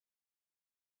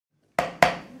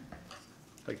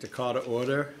I'd like to call to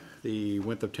order the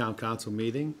Winthrop Town Council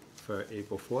meeting for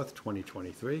April 4th,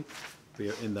 2023. We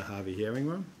are in the Harvey hearing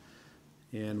room.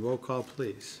 And roll call,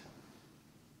 please.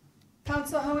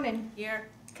 Council Honan. Here.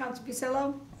 Council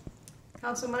Pisillo.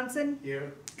 Council Munson.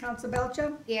 Here. Council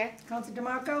Belcher. Here. Council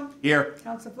DeMarco. Here.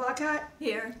 Council Flockhart.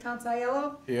 Here. Council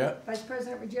Aiello. Here. Vice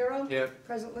President Ruggiero. Here.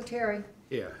 President Lettieri.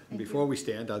 Here. And before we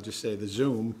stand, I'll just say the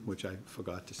Zoom, which I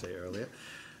forgot to say earlier.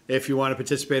 If you want to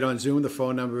participate on Zoom, the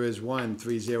phone number is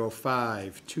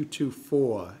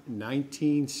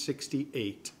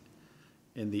 1-305-224-1968.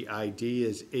 And the ID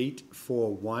is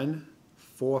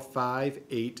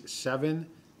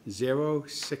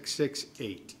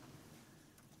 841-4587-0668.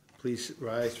 Please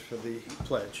rise for the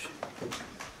pledge.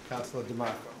 Councilor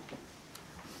DeMarco.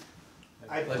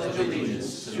 I pledge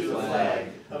allegiance to the flag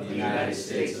of the United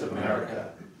States of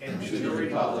America and to the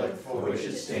republic for which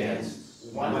it stands,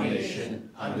 one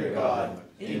nation, under God,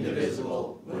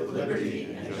 indivisible, with liberty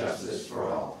and justice for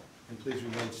all. And please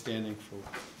remain standing for...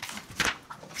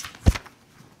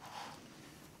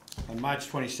 On March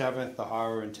 27th, the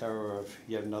horror and terror of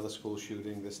yet another school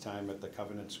shooting, this time at the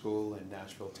Covenant School in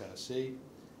Nashville, Tennessee,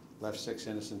 left 6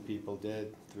 innocent people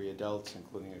dead, 3 adults,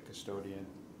 including a custodian,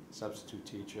 substitute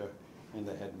teacher, and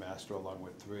the headmaster, along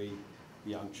with 3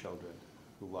 young children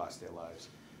who lost their lives.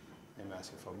 I'm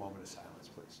asking for a moment of silence,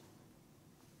 please.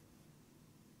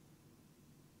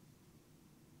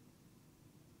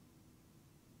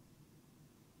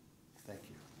 Thank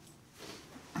you.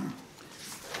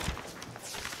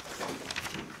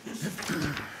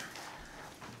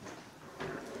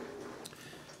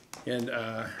 And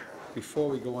before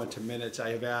we go on to minutes, I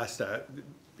have asked,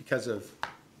 because of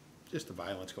just the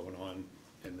violence going on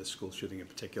in the school shooting in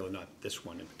particular, not this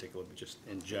one in particular, but just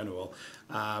in general,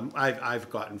 I've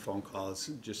gotten phone calls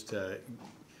just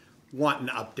wanting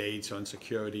updates on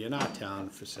security in our town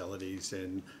facilities,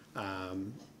 and I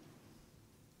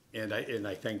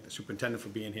thank the superintendent for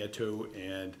being here too,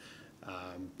 and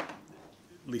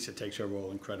Lisa takes her role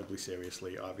incredibly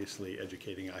seriously. Obviously,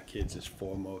 educating our kids is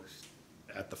foremost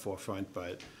at the forefront,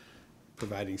 but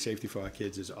providing safety for our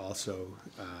kids is also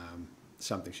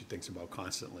something she thinks about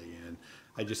constantly. And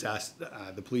I just asked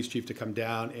the police chief to come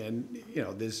down, and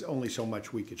there's only so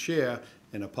much we could share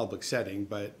in a public setting,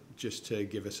 but just to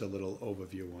give us a little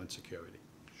overview on security.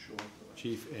 Sure.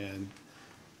 Chief and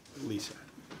Lisa,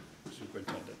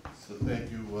 superintendent. So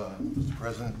thank you, Mr.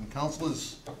 President and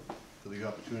councilors, for the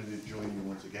opportunity to join you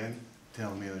once again.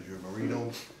 Town Manager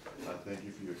Marino, thank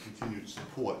you for your continued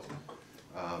support.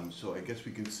 So I guess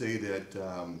we can say that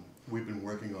we've been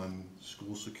working on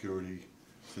school security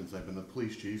since I've been the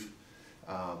police chief,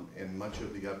 and much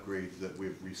of the upgrades that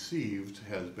we've received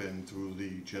has been through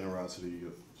the generosity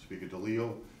of Speaker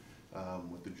DeLeo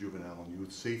with the juvenile and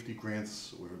youth safety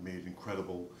grants. We've made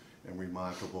incredible and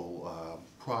remarkable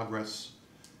progress.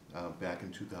 Back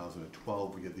in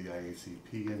 2012, we had the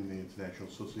IACP and the International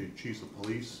Association of Chiefs of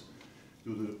Police,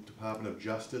 through the Department of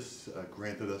Justice,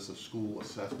 granted us a school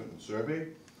assessment and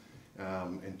survey.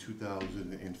 In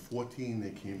 2014,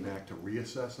 they came back to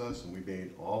reassess us, and we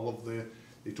made all of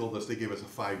they told us, they gave us a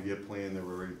 5-year plan. They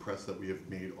were very impressed that we have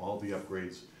made all the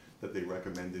upgrades that they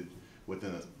recommended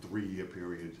within a 3-year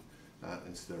period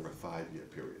instead of a 5-year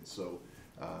period. So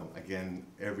again,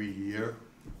 every year,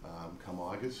 come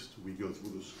August, we go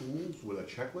through the schools with a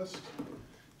checklist.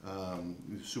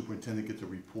 The superintendent gets a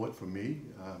report from me,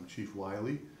 Chief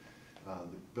Wiley,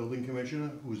 the building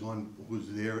commissioner, who's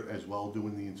there as well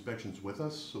doing the inspections with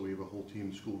us. So we have a whole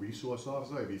team, school resource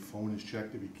officer. Every phone is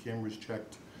checked, every camera is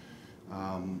checked.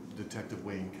 Detective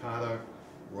Wayne Carter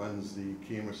runs the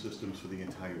camera systems for the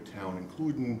entire town,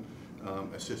 including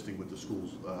assisting with the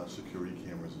school's security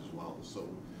cameras as well. So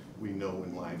we know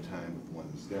in live time if one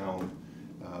is down,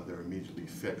 they're immediately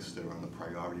fixed. They're on the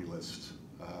priority list.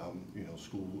 A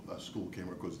school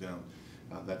camera goes down,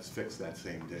 that's fixed that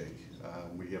same day.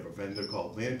 We have a vendor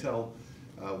called Lantel,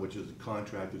 which is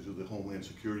contracted to the Homeland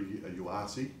Security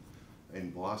UASI in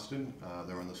Boston.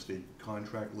 They're on the state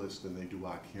contract list, and they do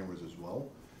our cameras as well,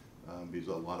 because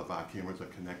a lot of our cameras are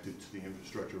connected to the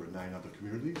infrastructure of 9 other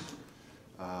communities.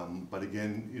 But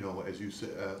again, as you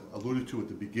alluded to at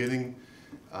the beginning,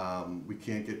 we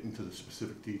can't get into the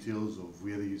specific details of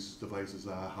where these devices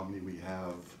are, how many we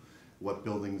have, what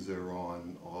buildings they're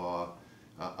on, or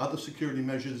other security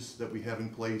measures that we have in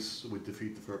place would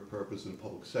defeat the purpose in a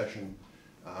public session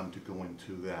to go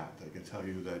into that. I can tell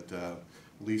you that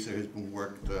Lisa has been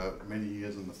worked many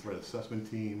years on the threat assessment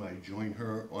team. I joined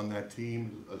her on that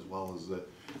team, as well as the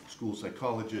school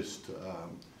psychologist,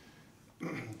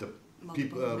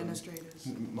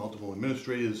 multiple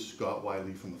administrators, Scott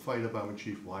Wiley from the fire department,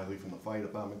 Chief Wiley from the fire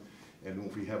department, And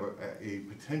if we have a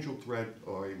potential threat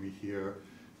or we hear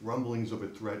rumblings of a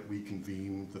threat, we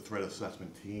convene the threat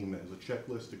assessment team as a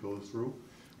checklist to go through.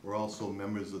 We're also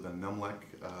members of the NMLEC,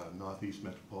 Northeast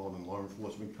Metropolitan Law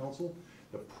Enforcement Council.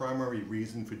 The primary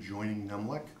reason for joining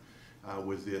NMLEC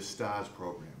was their STARS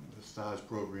program. The STARS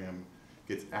program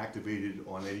gets activated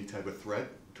on any type of threat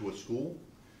to a school.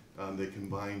 They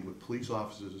combined with police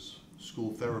officers,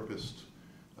 school therapists,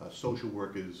 social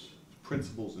workers,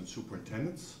 principals, and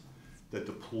superintendents that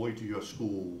deploy to your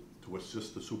school to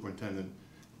assist the superintendent,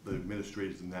 the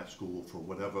administrators in that school for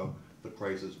whatever the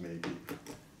crisis may be.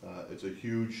 It's a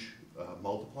huge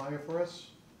multiplier for us,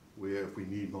 where if we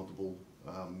need multiple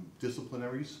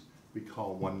disciplinaries, we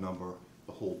call one number,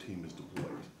 the whole team is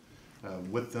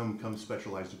deployed. With them comes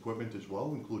specialized equipment as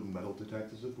well, including metal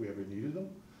detectors if we ever needed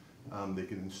them. They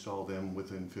can install them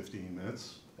within 15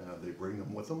 minutes. They bring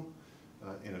them with them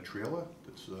in a trailer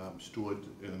that's stored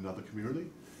in another community.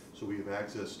 So we have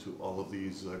access to all of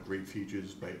these great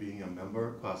features by being a member.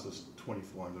 It costs us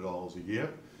 $2,400 a year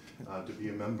to be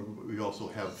a member. We also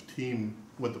have team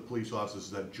with the police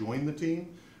officers that join the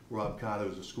team. Rob Carter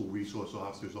is a school resource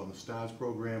officer on the STARS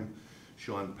program.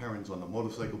 Sean Perrin's on the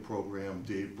motorcycle program.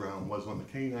 Dave Brown was on the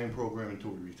K-9 program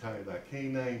until we retired that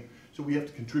K-9. So we have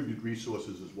to contribute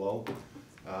resources as well.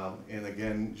 And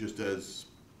again, just as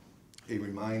a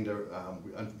reminder,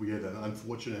 we had an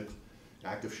unfortunate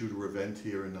active shooter event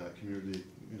here in the community,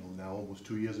 now almost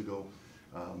 2 years ago.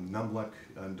 NMLEC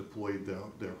deployed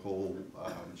their whole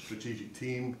strategic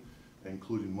team,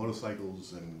 including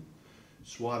motorcycles and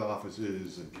SWAT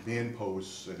officers and command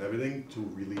posts and everything to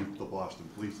relieve the Boston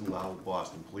police and allow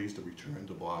Boston police to return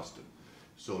to Boston.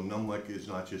 So NMLEC is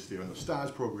not just there in the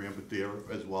STARS program, but there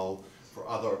as well for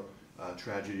other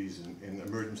tragedies and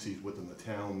emergencies within the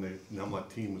town. The NMLEC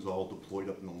team was all deployed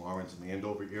up in the Lawrence and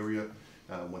Andover area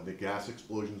when the gas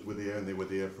explosions were there, and they were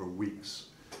there for weeks.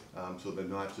 So they're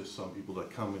not just some people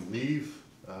that come and leave.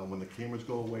 When the cameras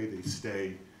go away, they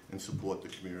stay and support the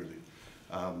community.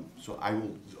 So I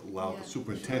will allow the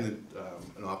superintendent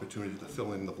an opportunity to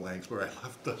fill in the blanks where I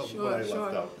left out.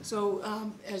 Sure. So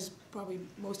as probably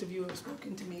most of you have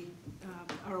spoken to me,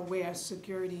 are aware,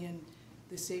 security and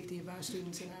the safety of our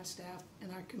students and our staff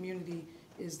and our community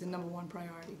is the #1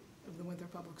 priority of the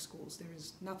Winthrop Public Schools. There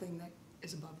is nothing that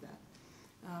is above that.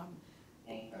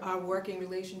 Our working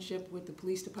relationship with the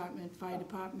police department, fire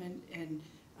department, and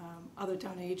other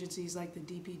town agencies like the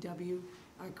DPW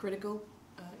are critical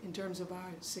in terms of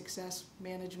our success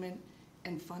management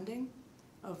and funding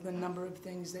of the number of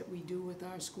things that we do with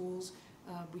our schools.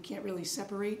 We can't really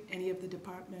separate any of the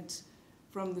departments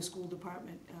from the school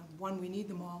department. One, we need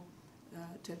them all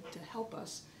to help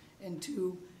us, and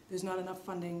two, there's not enough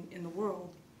funding in the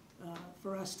world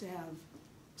for us to have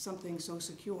something so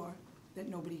secure that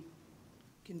nobody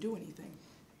can do anything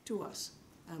to us.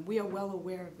 We are well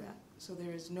aware of that, so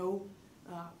there is no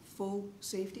full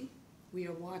safety. We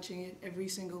are watching it every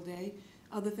single day.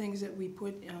 Other things that we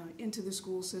put into the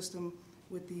school system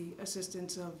with the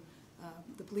assistance of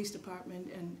the police department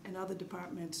and other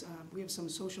departments, we have some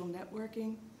social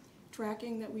networking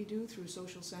tracking that we do through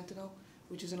Social Sentinel,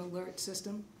 which is an alert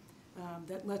system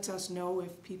that lets us know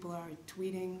if people are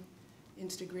tweeting,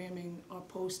 Instagramming, or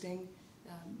posting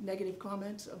negative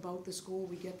comments about the school.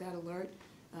 We get that alert,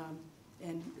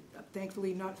 and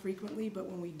thankfully not frequently, but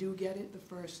when we do get it, the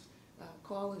first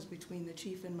call is between the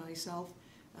chief and myself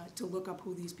to look up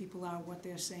who these people are, what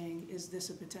they're saying, is this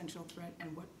a potential threat,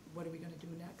 and what are we going to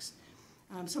do next.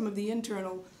 Some of the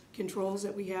internal controls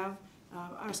that we have,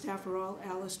 our staff are all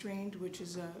ALICE trained, which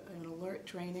is an alert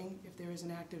training if there is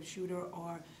an active shooter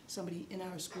or somebody in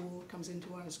our school comes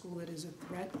into our school that is a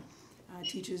threat.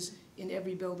 Teachers in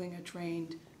every building are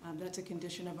trained. That's a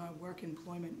condition of our work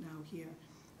employment now here.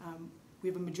 We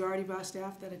have a majority of our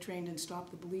staff that are trained in Stop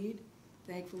the Bleed,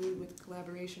 thankfully with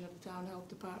collaboration of the Town Health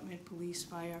Department, police,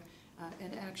 fire,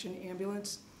 and Action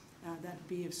Ambulance. That'd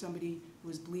be if somebody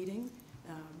was bleeding,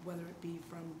 whether it be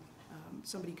from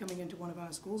somebody coming into one of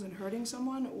our schools and hurting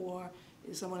someone, or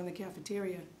is someone in the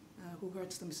cafeteria who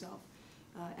hurts themselves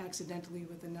accidentally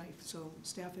with a knife. So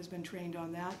staff has been trained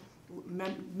on that.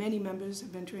 Many members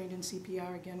have been trained in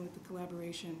CPR, again with the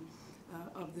collaboration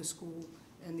of the school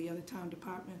and the other town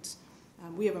departments.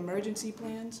 We have emergency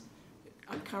plans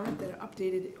current that are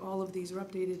updated. All of these are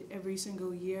updated every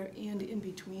single year and in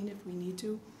between if we need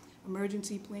to.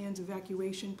 Emergency plans,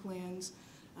 evacuation plans.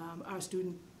 Our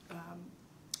student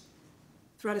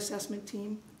threat assessment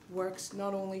team works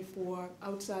not only for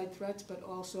outside threats, but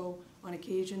also on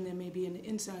occasion there may be an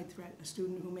inside threat, a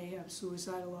student who may have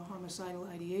suicidal or homicidal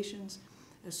ideations,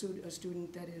 a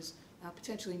student that is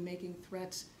potentially making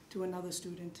threats to another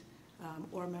student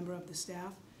or a member of the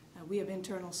staff. We have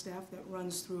internal staff that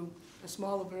runs through a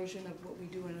smaller version of what we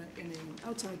do in an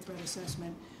outside threat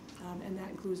assessment, and that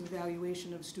includes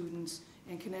evaluation of students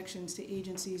and connections to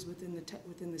agencies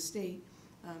within the state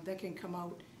that can come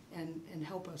out and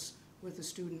help us with a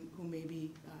student who may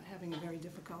be having a very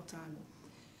difficult time.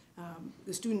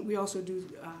 We also do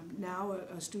now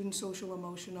a student social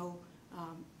emotional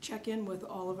check-in with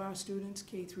all of our students,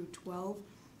 K through 12,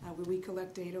 where we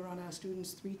collect data on our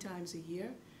students 3 times a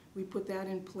year. We put that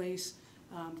in place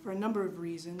for a number of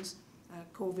reasons.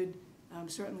 COVID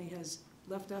certainly has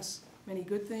left us many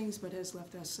good things, but has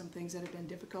left us some things that have been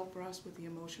difficult for us with the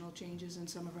emotional changes in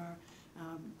some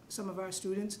of our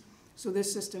students. So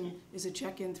this system is a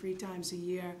check-in 3 times a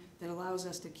year that allows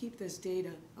us to keep this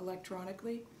data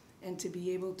electronically and to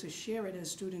be able to share it as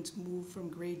students move from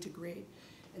grade to grade.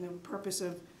 And the purpose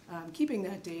of keeping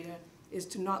that data is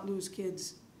to not lose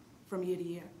kids from year to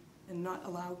year and not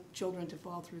allow children to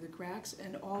fall through the cracks,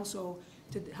 and also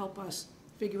to help us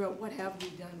figure out what have we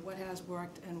done, what has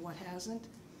worked and what hasn't.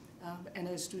 And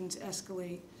as students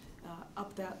escalate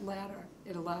up that ladder,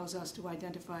 it allows us to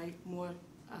identify more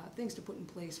things to put in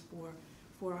place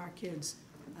for our kids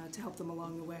to help them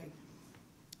along the way.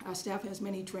 Our staff has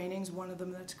many trainings, one of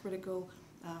them that's critical,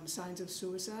 signs of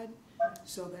suicide,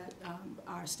 so that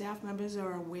our staff members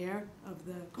are aware of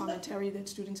the commentary that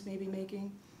students may be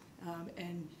making,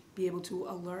 and be able to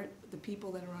alert the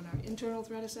people that are on our internal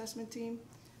threat assessment team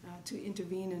to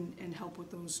intervene and help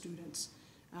with those students.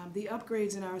 The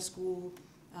upgrades in our school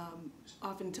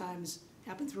oftentimes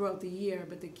happen throughout the year,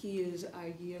 but the key is our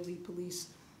yearly police,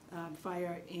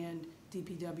 fire, and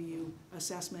DPW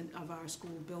assessment of our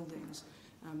school buildings.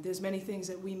 There's many things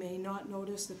that we may not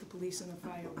notice that the police and the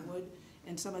fire would,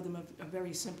 and some of them are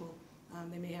very simple.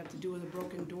 They may have to do with a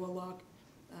broken door lock,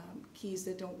 keys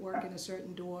that don't work in a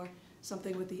certain door,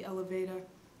 something with the elevator,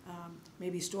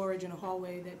 maybe storage in a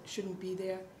hallway that shouldn't be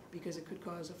there because it could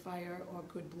cause a fire or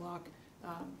could block,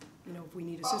 if we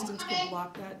need assistance, could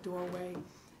block that doorway.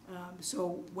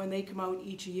 So when they come out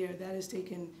each year, that is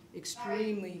taken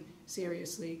extremely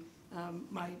seriously.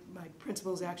 My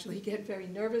principals actually get very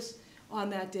nervous on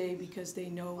that day because they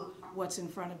know what's in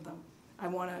front of them. I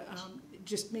want to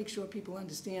just make sure people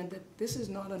understand that this is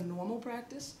not a normal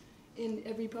practice in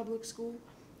every public school,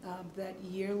 that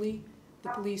yearly the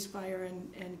police, fire,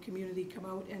 and community come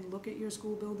out and look at your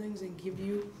school buildings and give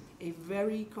you a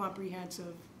very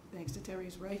comprehensive, thanks to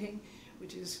Terry's writing,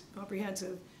 which is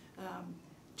comprehensive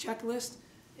checklist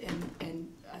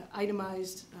and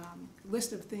itemized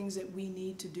list of things that we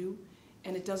need to do.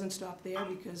 And it doesn't stop there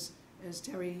because, as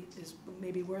Terry is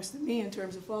maybe worse than me in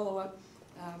terms of follow-up,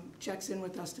 checks in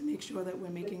with us to make sure that we're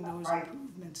making those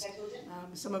improvements.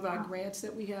 Some of our grants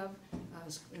that we have,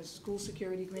 school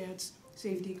security grants,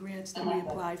 safety grants that we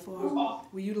apply for,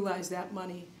 we utilize that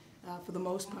money for the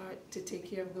most part to take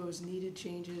care of those needed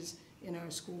changes in our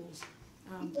schools.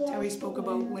 Terry spoke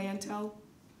about LandTel,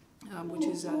 which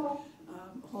is a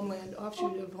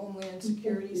offshoot of Homeland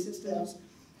Security Systems.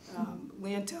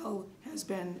 LandTel has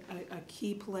been a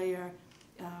key player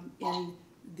in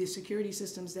the security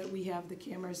systems that we have, the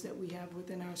cameras that we have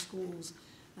within our schools.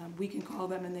 We can call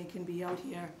them and they can be out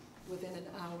here within an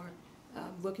hour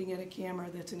looking at a camera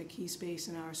that's in a key space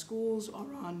in our schools or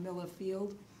on Miller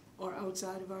Field or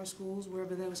outside of our schools,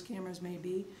 wherever those cameras may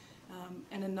be.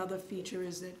 And another feature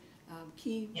is that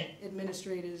key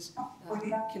administrators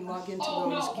can log into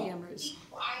those cameras.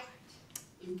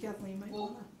 Kathleen might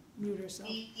want to mute herself.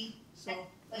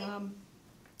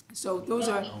 So those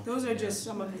are just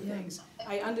some of the things.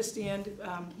 I understand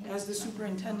as the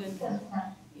superintendent,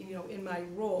 in my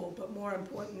role, but more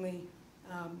importantly,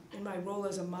 in my role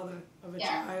as a mother of a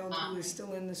child who is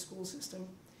still in the school system.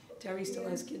 Terry still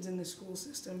has kids in the school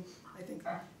system. I think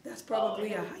that's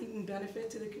probably a heightened benefit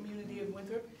to the community of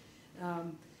Winthrop.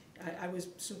 I was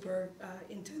super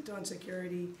intent on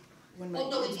security when my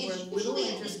kids were little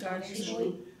and just starting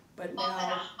school, but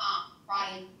now,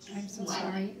 I'm so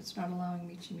sorry, it's not allowing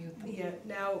me to mute them. yeah,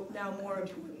 now more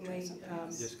importantly,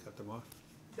 Just cut them off.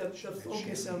 the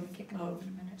focus of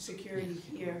security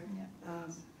here,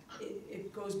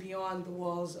 it goes beyond the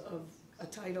walls of a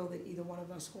title that either one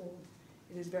of us hold.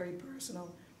 It is very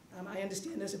personal. I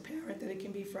understand as a parent that it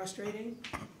can be frustrating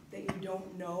that you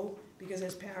don't know, because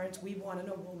as parents we want to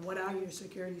know, well, what are your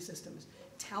security systems?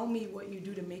 Tell me what you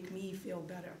do to make me feel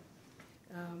better.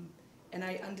 And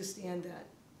I understand that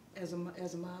as a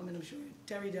mom, and I'm sure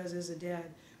Terry does as a dad,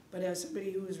 but as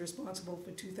somebody who is responsible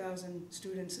for 2,000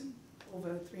 students and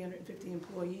over 350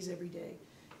 employees every day,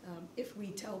 if we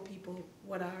tell people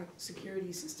what our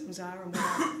security systems are and what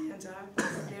our plans are,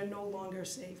 they're no longer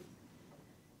safe.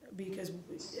 Because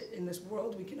in this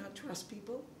world we cannot trust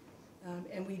people,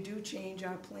 And we do change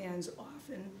our plans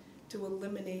often to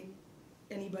eliminate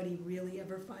anybody really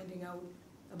ever finding out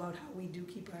about how we do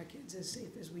keep our kids as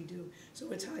safe as we do.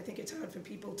 So I think it's hard for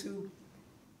people to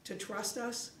trust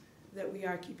us that we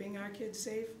are keeping our kids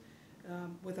safe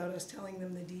without us telling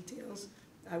them the details.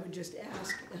 I would just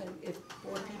ask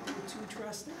for people to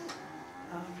trust that.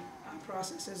 Our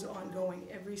process is ongoing.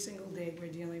 Every single day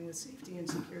we're dealing with safety and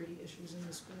security issues in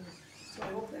the school. So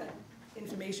I hope that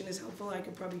information is helpful. I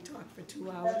could probably talk for 2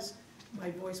 hours.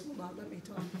 My voice will not let me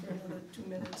talk for another 2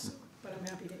 minutes, but I'm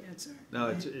happy to answer. No,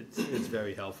 it's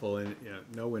very helpful, and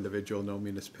no individual, no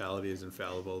municipality is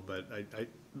infallible, but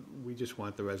we just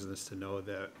want the residents to know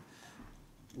that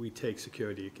we take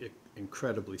security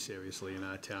incredibly seriously in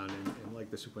our town, and like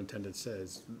the superintendent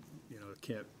says, it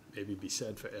can't maybe be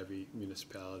said for every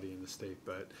municipality in the state,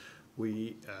 but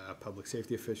we, public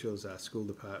safety officials, our school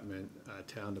department, our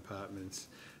town departments,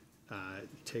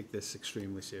 take this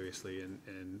extremely seriously,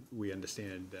 and we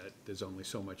understand that there's only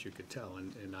so much you could tell,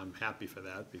 and I'm happy for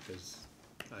that, because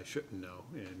I shouldn't know,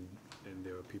 and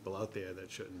there are people out there that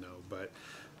shouldn't know, but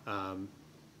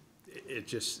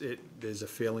there's a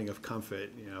feeling of comfort.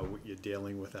 You're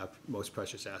dealing with our most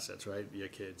precious assets, right, your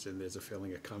kids, and there's a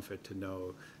feeling of comfort to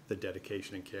know the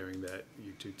dedication and caring that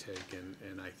you two take,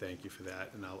 and I thank you for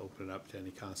that, and I'll open it up to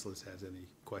any counselors that has any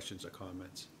questions or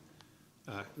comments.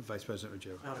 Vice President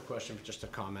Ruggiero. Not a question, but just a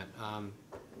comment.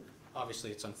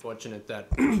 Obviously, it's unfortunate that,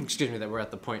 excuse me, that we're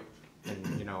at the point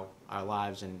in our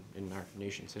lives and in our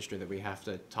nation's history that we have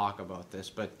to talk about this.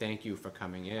 But thank you for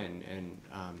coming in and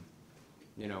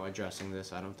addressing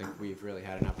this. I don't think we've really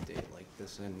had an update like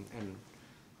this, and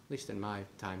at least in my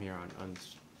time here on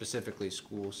specifically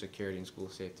school security and school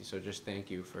safety. So just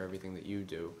thank you for everything that you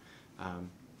do.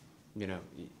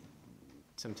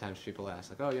 Sometimes people ask,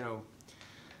 like, oh,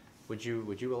 would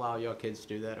you allow your kids to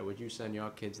do that, or would you send your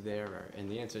kids there? And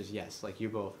the answer is yes, like you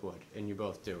both would, and you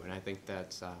both do. And I think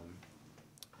that's,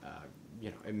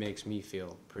 it makes me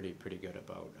feel pretty good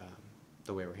about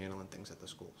the way we're handling things at the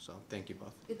school. So thank you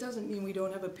both. It doesn't mean we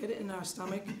don't have a pit in our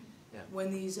stomach. Yeah.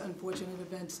 When these unfortunate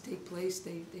events take place,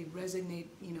 they resonate,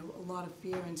 a lot of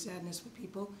fear and sadness for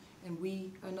people, and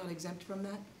we are not exempt from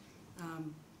that.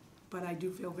 But I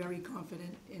do feel very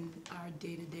confident in our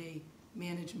day-to-day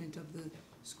management of the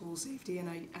school safety, and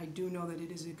I do know that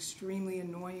it is extremely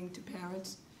annoying to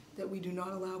parents that we do not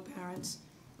allow parents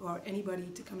or anybody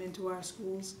to come into our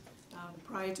schools.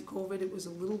 Prior to COVID, it was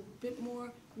a little bit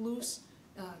more loose.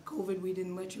 COVID, we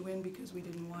didn't let you in because we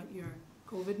didn't want your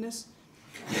COVIDness,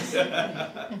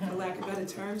 for lack of better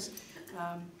terms.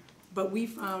 But we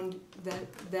found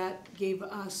that gave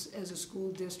us, as a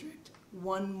school district,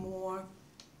 one more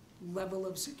level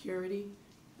of security.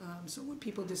 So when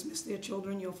people dismiss their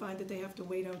children, you'll find that they have to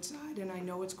wait outside, and I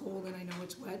know it's cold and I know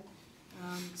it's wet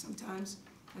sometimes,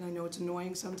 and I know it's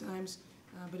annoying sometimes,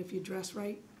 but if you dress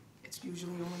right, it's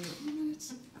usually only a few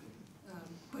minutes.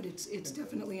 But it's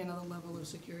definitely another level of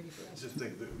security for us. I just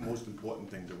think the most important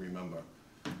thing to remember,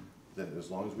 that as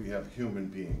long as we have human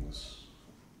beings,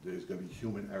 there's going to be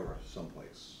human error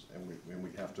someplace, and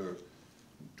we have to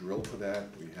drill for that,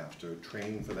 we have to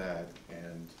train for that,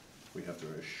 and we have to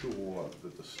assure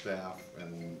that the staff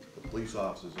and the police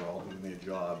officers are all doing their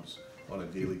jobs on a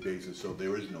daily basis, so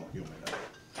there is no human error.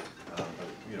 But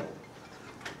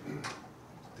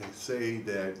they say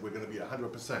that we're going to be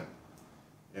 100%,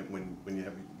 and when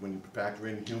you factor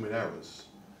in human errors,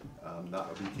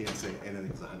 we can't say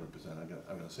anything's 100%.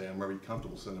 I'm going to say I'm very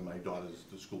comfortable sending my daughters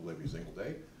to school every single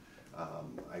day.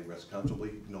 I rest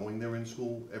comfortably knowing they're in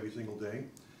school every single day,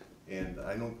 and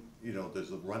I don't.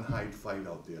 There's a run, hide, fight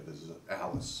out there. There's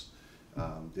Alice.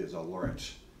 There's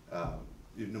Alert.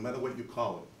 No matter what you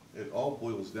call it, it all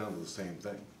boils down to the same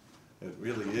thing. It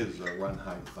really is a run,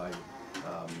 hide, fight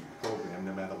program,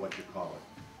 no matter what you call it.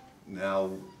 Now,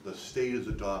 the state is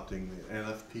adopting the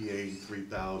NFPA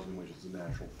 3000, which is the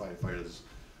National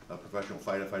Professional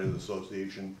Firefighters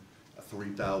Association, a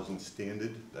 3000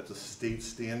 standard. That's a state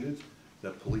standard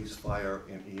that police, fire,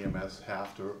 and EMS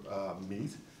have to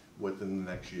meet within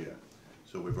the next year.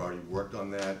 So we've already worked on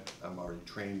that. I'm already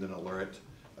trained in Alert.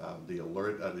 The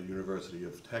Alert at the University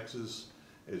of Texas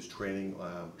is training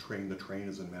the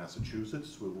trainers in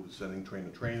Massachusetts. We will be sending train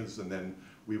the trainers, and then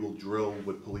we will drill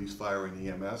with police, fire, and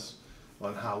EMS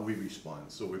on how we respond.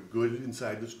 So we're good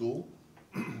inside the school.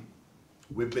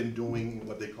 We've been doing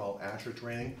what they call ASHA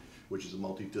training, which is a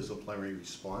multidisciplinary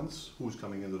response. Who's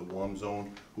coming into the warm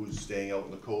zone, who's staying out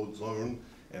in the cold zone,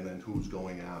 and then who's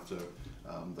going after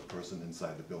the person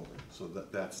inside the building. So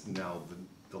that's now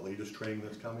the latest training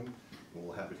that's coming.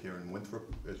 We'll have it here in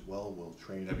Winthrop as well. We'll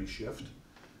train every shift,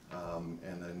 and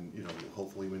then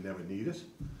hopefully we never need it.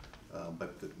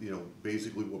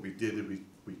 Basically what we did is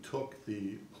we took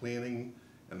the planning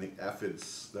and the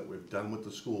efforts that we've done with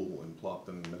the school and plopped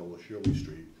them in the middle of Shirley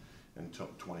Street and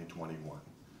took 2021.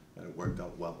 And it worked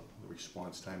out well. The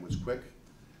response time was quick.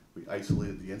 We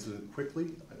isolated the incident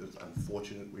quickly. It was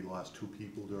unfortunate we lost 2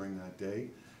 people during that day,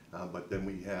 but then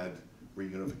we had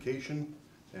reunification,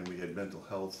 and we had mental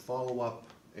health follow-up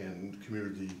and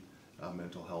community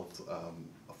mental health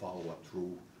follow-up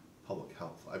through public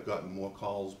health. I've gotten more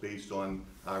calls based on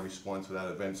our response to that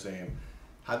event saying,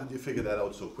 how did you figure that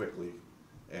out so quickly,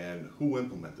 and who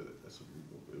implemented it?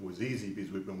 It was easy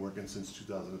because we've been working since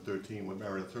 2013 with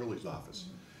Meredith Hurley's office.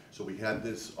 So we had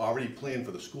this already planned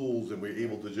for the schools, and we were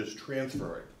able to just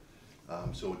transfer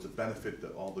it. So it's a benefit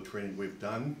that all the training we've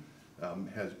done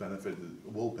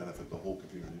will benefit the whole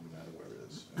community no matter where it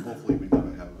is. And hopefully we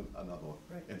never have another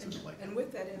incident like that. And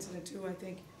with that incident too, I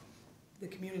think the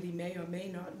community may or may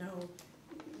not know,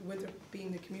 Winthrop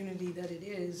being the community that it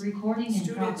is, Recording in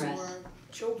students progress. or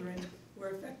children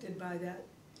were affected by that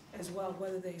as well,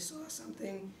 whether they saw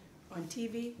something on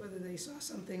TV, whether they saw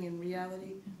something in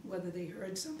reality, whether they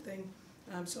heard something.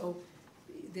 So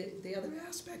the other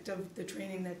aspect of the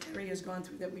training that Terry has gone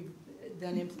through that we've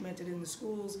then implemented in the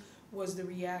schools was the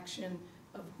reaction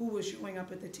of who was showing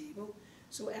up at the table.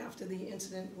 So after the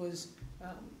incident was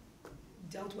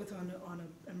dealt with on an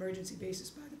emergency basis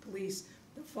by the police,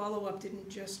 the follow-up didn't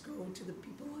just go to the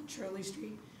people on Shirley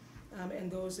Street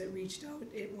and those that reached out.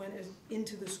 It went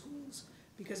into the schools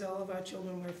because all of our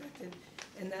children were affected,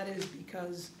 and that is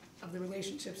because of the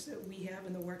relationships that we have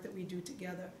and the work that we do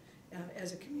together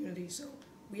as a community. So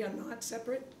we are not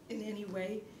separate in any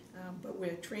way, but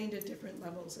we're trained at different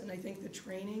levels, and I think the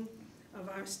training of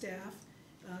our staff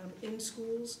in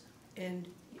schools and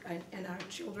our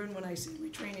children, when I say we're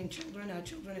training children, our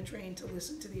children are trained to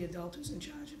listen to the adult who's in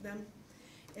charge of them.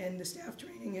 And the staff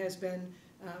training has been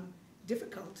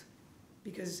difficult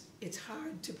because it's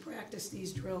hard to practice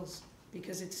these drills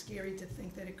because it's scary to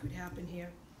think that it could happen here.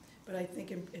 But I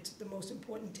think it's the most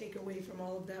important takeaway from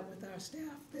all of that with our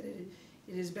staff, that it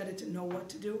is better to know what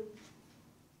to do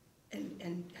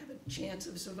and have a chance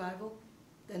of survival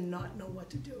than not know what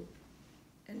to do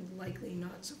and likely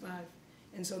not survive.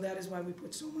 And so that is why we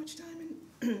put so much time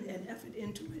and effort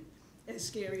into it, as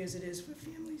scary as it is for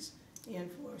families and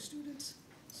for our students.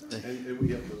 So. And we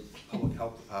have the public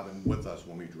health department with us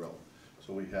when we drill.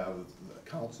 So we have the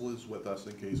counselors with us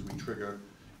in case we trigger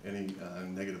any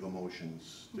negative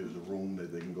emotions. There's a room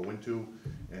that they can go into,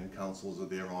 and counselors are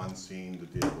there on scene to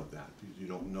deal with that. Because you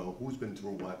don't know who's been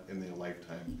through what in their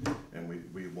lifetime, and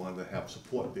we want to have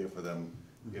support there for them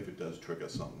if it does trigger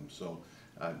something. So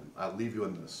I'll leave you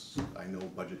on this. I know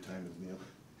budget time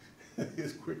is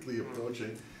is quickly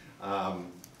approaching.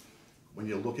 When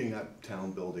you're looking at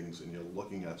town buildings and you're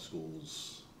looking at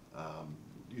schools,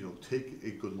 take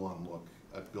a good long look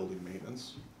at building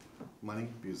maintenance money,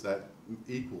 because that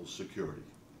equals security.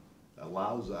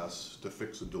 Allows us to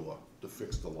fix a door, to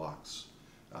fix the locks,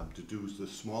 to do the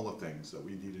smaller things that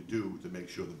we need to do to make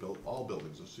sure all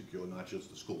buildings are secure, not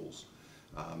just the schools.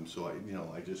 So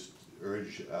I just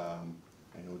urge.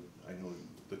 I know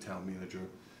the town manager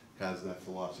has that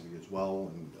philosophy as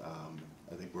well, and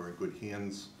I think we're in good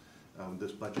hands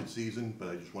this budget season. But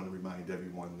I just want to remind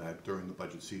everyone that during the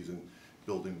budget season,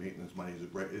 building maintenance money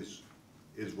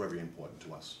is very important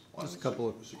to us. Just a couple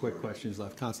of quick questions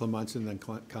left. Councilor Munson, then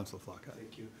Councilor Flockhart.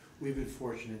 Thank you. We've been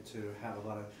fortunate to have a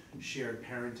lot of shared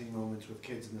parenting moments with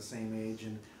kids in the same age,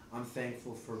 and I'm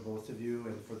thankful for both of you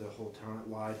and for the whole town at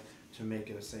wide to make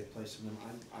it a safe place for them.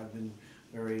 I've been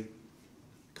very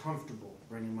comfortable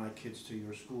bringing my kids to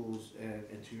your schools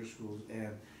and to your schools,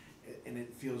 and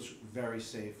it feels very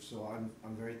safe. So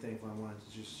I'm very thankful. I wanted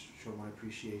to just show my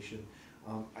appreciation.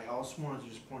 I also wanted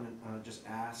to just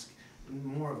ask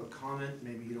more of a comment.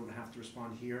 Maybe you don't have to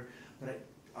respond here, but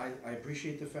I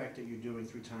appreciate the fact that you're doing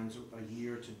 3 times a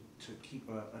year to keep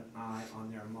an eye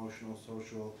on their emotional,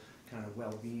 social kind of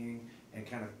well-being and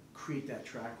kind of create that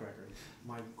track record.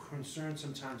 My concern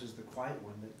sometimes is the quiet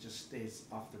one that just stays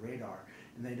off the radar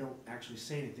and they don't actually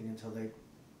say anything until they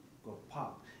go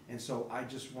pop. And so I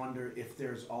just wonder if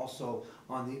there's also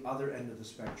on the other end of the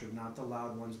spectrum, not the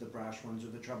loud ones, the brash ones, or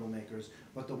the troublemakers,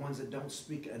 but the ones that don't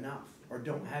speak enough or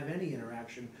don't have any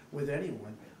interaction with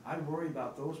anyone. I worry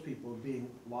about those people being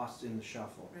lost in the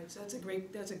shuffle. Right, so that's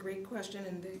a great question,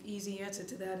 and the easy answer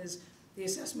to that is the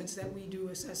assessments that we do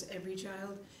assess every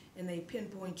child, and they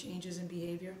pinpoint changes in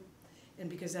behavior. And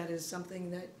because that is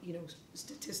something that,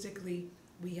 statistically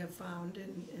we have found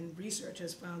and research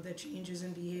has found that changes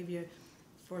in behavior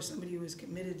for somebody who has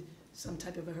committed some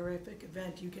type of a horrific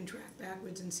event, you can track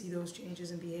backwards and see those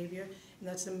changes in behavior. And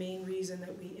that's the main reason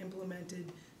that we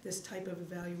implemented this type of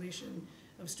evaluation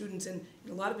of students, and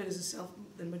a lot of it is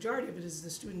the majority of it is the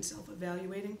student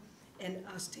self-evaluating, and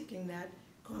us taking that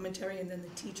commentary, and then the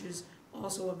teachers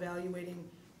also evaluating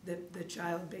the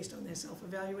child based on their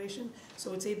self-evaluation.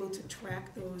 So it's able to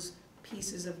track those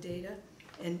pieces of data,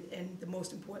 and the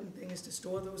most important thing is to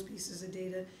store those pieces of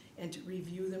data and to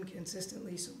review them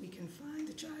consistently so we can find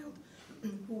a child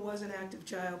who was an active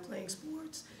child playing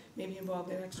sports, maybe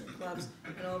involved in extra clubs,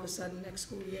 and all of a sudden next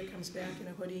school year comes back in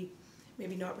a hoodie,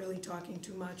 maybe not really talking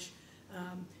too much,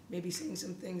 maybe saying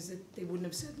some things that they wouldn't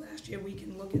have said last year. We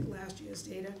can look at last year's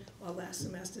data or last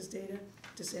semester's data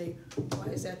to say, why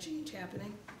is that change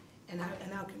happening? And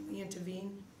how can we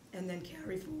intervene? And then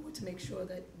carry forward to make sure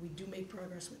that we do make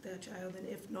progress with that child. And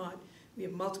if not, we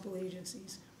have multiple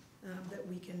agencies that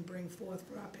we can bring forth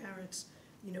for our parents,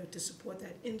 you know, to support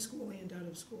that in school and out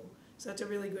of school. So that's a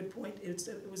really good point.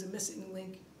 It was a missing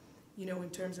link, you know, in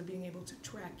terms of being able to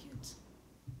track kids.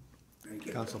 Very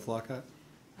good. Council Flockhart?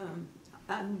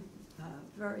 I'm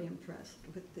very impressed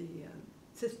with the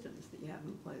systems that you have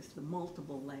in place, the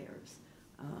multiple layers,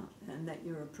 and that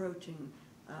you're approaching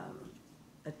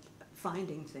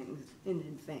finding things in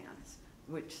advance,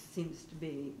 which seems to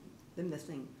be the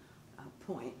missing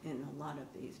point in a lot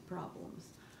of these problems.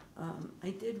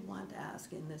 I did want to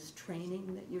ask, in this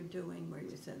training that you're doing, where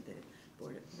you said the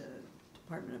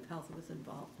Department of Health was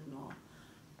involved and all,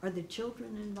 are the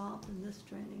children involved in this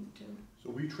training too?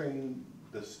 So we train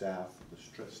the staff.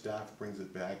 The staff brings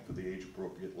it back to the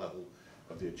age-appropriate level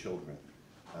of their children.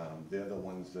 They're the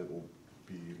ones that will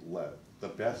be the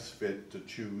best fit to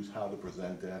choose how to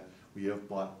present that. We have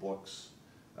bought books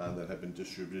that have been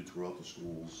distributed throughout the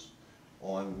schools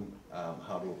on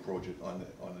how to approach it on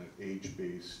an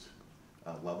age-based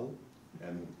level,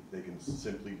 and they can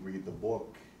simply read the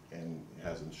book, and it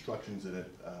has instructions in it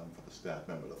for the staff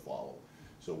member to follow.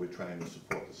 So we're trying to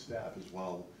support the staff as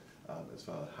well as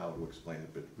far as how to explain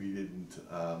it, but we didn't,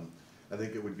 I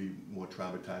think it would be more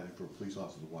traumatizing for a police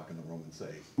officer to walk in the room and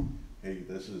say, hey,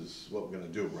 this is what we're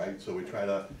gonna do, right? So we try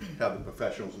to have the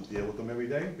professionals who deal with them every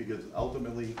day, because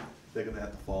ultimately, they're gonna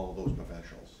have to follow those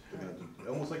professionals. They're gonna do,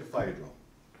 almost like a fire drill.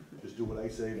 Just do what I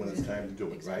say when it's time to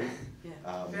do it, right?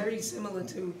 Yeah. Very similar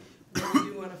to what we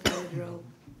do on a fire drill,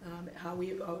 how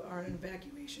we are an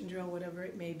evacuation drill, whatever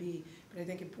it may be. But I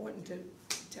think important to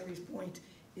Terry's point,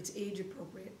 it's age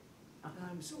appropriate.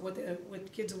 So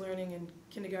what kids are learning in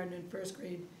kindergarten and first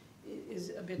grade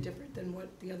is a bit different than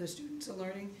what the other students are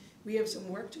learning. We have some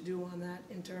work to do on that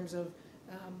in terms of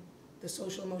the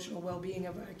social emotional well-being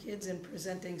of our kids, and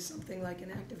presenting something like an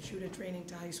active shooter training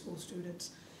to high school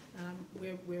students.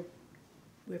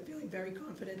 We're feeling very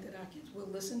confident that our kids will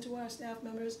listen to our staff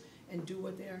members and do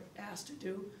what they're asked to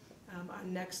do. Our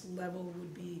next level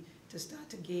would be to start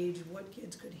to gauge what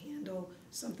kids could handle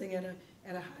something at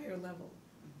a higher level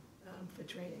for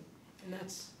training. And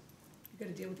that's, you've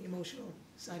got to deal with the emotional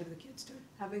side of the kids too.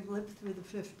 Having lived through the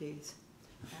 50s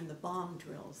and the bomb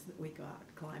drills that we got,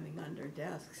 climbing under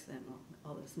desks and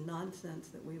all this nonsense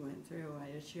that we went through,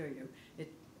 I assure you,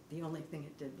 the only thing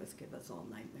it did was give us all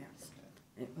nightmares.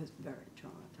 It was very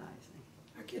traumatizing.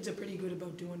 Our kids are pretty good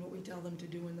about doing what we tell them to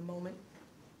do in the moment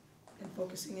and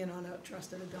focusing in on a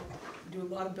trusted adult. We do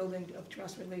a lot of building of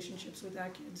trust relationships with our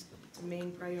kids. It's a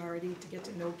main priority to get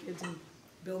to know kids and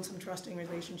build some trusting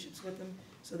relationships with them,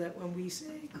 so that when we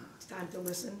say it's time to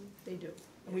listen, they do.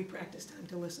 And we practice time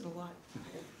to listen a lot.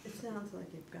 It sounds like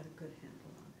you've got a good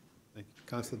handle on it. Thank you.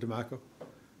 Councilor DeMarco?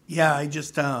 Yeah, I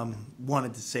just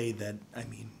wanted to say that, I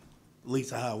mean,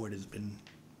 Lisa Howard has been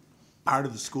part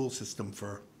of the school system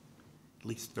for at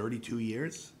least 32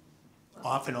 years,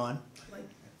 off and on. Like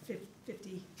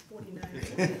 50, 49,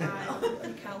 55,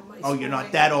 you count my Oh, you're not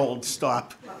schooling. that old,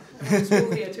 stop. Well, I went to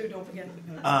school here too, don't forget.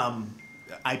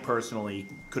 I personally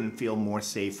couldn't feel more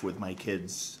safe with my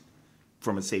kids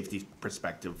from a safety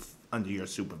perspective under your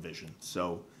supervision.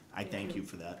 So I thank you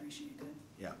for that. Appreciate that.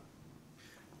 Yeah.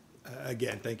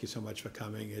 Again, thank you so much for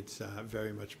coming. It's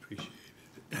very much appreciated.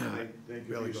 Thank you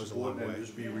for Really your goes a support, long and I'd way.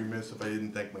 just be remiss if I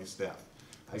didn't thank my staff.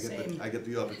 Same. I get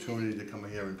the opportunity to come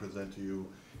here and present to you,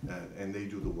 and they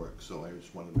do the work, so I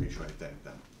just wanted to make sure I thank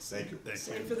them. Thank you.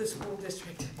 Same for the school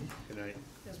district Good night.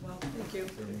 as well. Thank you.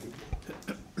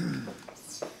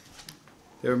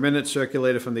 There were minutes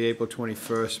circulated from the April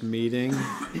 21st meeting.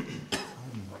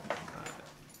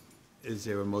 Is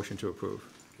there a motion to approve?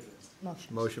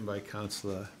 Motion by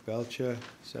Councilor Belcher,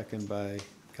 second by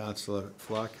Councilor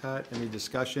Flockhart. Any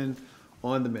discussion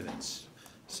on the minutes?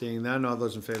 Seeing none, all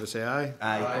those in favor say aye.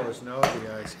 Aye. Opposed, no.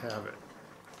 The ayes have it.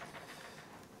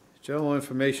 General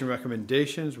information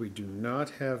recommendations, we do not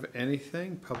have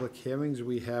anything. Public hearings,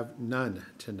 we have none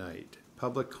tonight.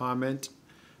 Public comment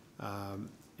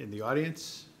In the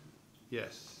audience?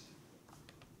 Yes.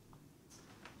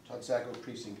 Todd Sacco,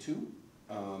 Precinct 2.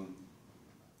 I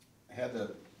had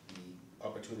the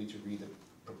opportunity to read the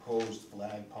proposed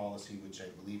flag policy, which I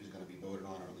believe is going to be voted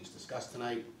on or at least discussed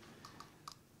tonight.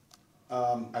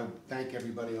 I thank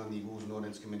everybody on the Rules and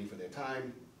Ordinance Committee for their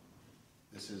time.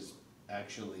 This is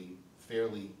actually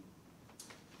fairly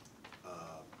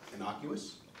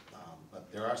innocuous,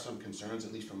 but there are some concerns,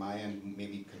 at least from my end,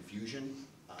 maybe confusion.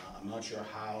 I'm not sure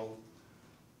how.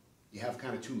 You have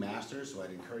kind of two masters, so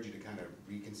I'd encourage you to kind of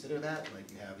reconsider that.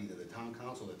 Like you have either the town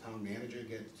council or the town manager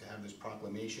get to have this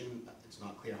proclamation. It's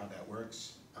not clear how that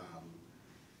works.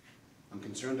 I'm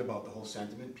concerned about the whole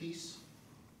sentiment piece.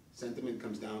 Sentiment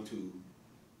comes down to,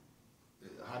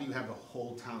 how do you have a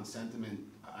whole town sentiment?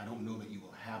 I don't know that you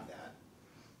will have that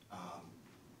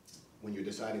when you're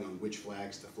deciding on which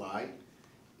flags to fly.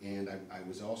 And I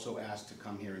was also asked to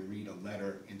come here and read a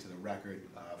letter into the record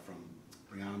from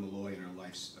Brianna Malloy and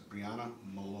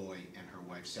her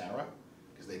wife Sarah,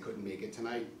 because they couldn't make it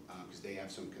tonight, because they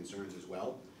have some concerns as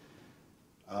well.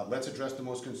 Let's address the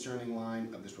most concerning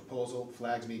line of this proposal.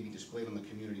 Flags may be displayed on the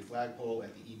community flagpole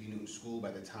at the E.V. Newton School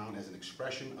by the town as an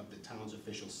expression of the town's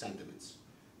official sentiments.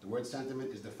 The word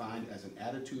sentiment is defined as an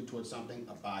attitude towards something,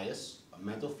 a bias, a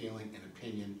mental feeling, an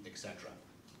opinion, etc.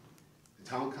 The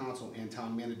town council and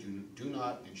town manager do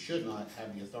not and should not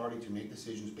have the authority to make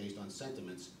decisions based on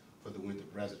sentiments for the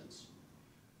Winthrop residents.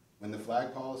 When the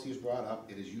flag policy is brought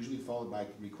up, it is usually followed by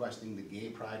requesting the gay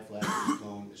pride flag to be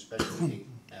flown, especially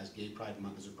as Gay Pride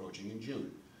Month is approaching in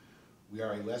June. We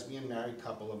are a lesbian married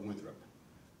couple of Winthrop.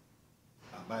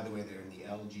 By the way, they're in the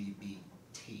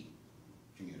LGBT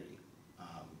community.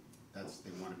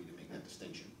 They wanted me to make that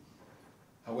distinction.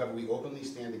 However, we openly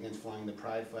stand against flying the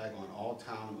pride flag on all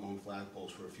town-owned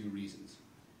flagpoles for a few reasons.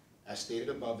 As stated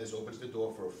above, this opens the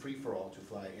door for a free-for-all to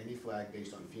fly any flag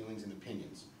based on feelings and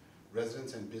opinions.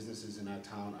 Residents and businesses in our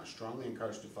town are strongly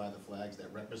encouraged to fly the flags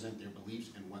that represent their beliefs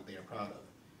and what they are proud of.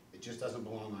 It just doesn't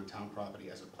belong on town property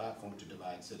as a platform to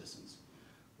divide citizens.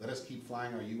 Let us keep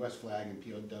flying our U.S. flag and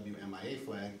POW MIA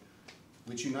flag,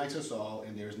 which unites us all,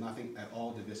 and there is nothing at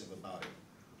all divisive about it.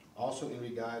 Also, in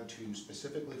regard to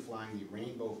specifically flying the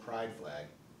rainbow pride flag,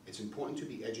 it's important to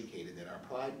be educated that our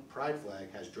pride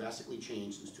flag has drastically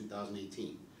changed since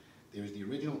 2018. There is the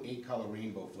original 8-color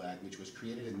rainbow flag, which was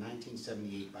created in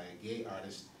 1978 by a gay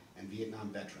artist and Vietnam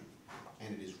veteran,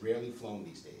 and it is rarely flown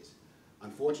these days.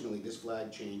 Unfortunately, this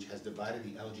flag change has divided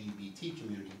the LGBT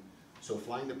community, so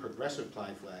flying the progressive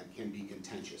pride flag can be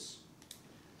contentious.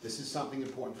 This is something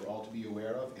important for all to be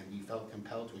aware of, and we felt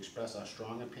compelled to express our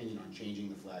strong opinion on changing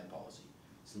the flag policy.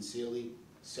 Sincerely,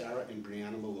 Sarah and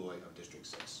Brianna Malloy of District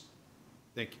 6.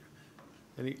 Thank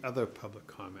you. Any other public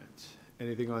comments?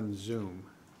 Anything on Zoom?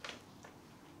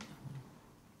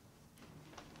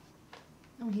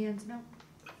 No hands, no?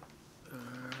 All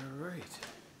right.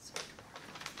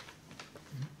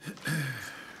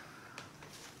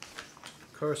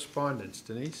 Correspondence,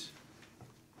 Denise?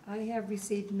 I have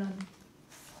received none.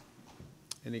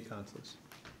 Any councilors?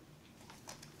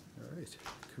 All right.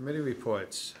 Committee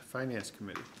reports. Finance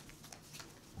Committee.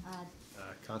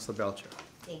 Councilor Belcher.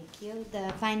 Thank you.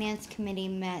 The Finance Committee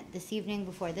met this evening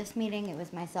before this meeting. It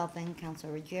was myself and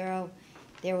Councilor Ruggiero.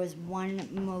 There was one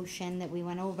motion that we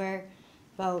went over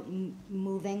about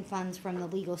moving funds from the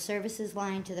legal services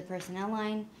line to the personnel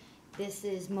line. This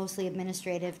is mostly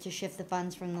administrative to shift the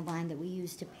funds from the line that we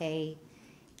use to pay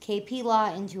KP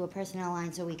Law into a personnel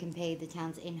line so we can pay the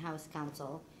town's in-house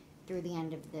counsel through the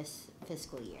end of this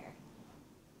fiscal year.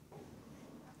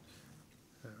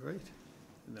 All right.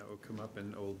 And that will come up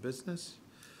in old business.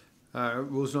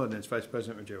 Rules and Ordinance, Vice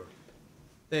President Ruggiero.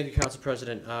 Thank you, Council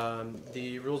President.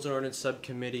 The Rules and Ordinance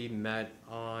Subcommittee met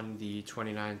on the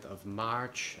 29th of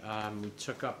March. We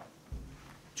took up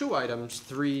 2 items,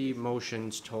 3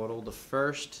 motions total. The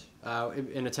first,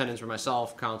 in attendance were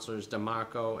myself, Councilors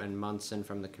DeMarco and Munson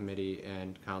from the committee,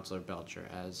 and Councilor Belcher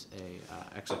as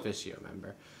a ex officio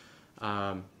member.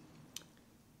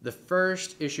 The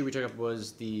first issue we took up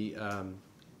was the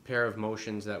pair of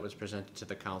motions that was presented to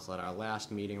the council at our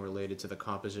last meeting related to the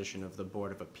composition of the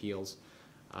Board of Appeals.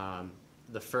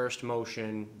 The first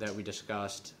motion that we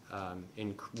discussed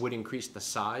would increase the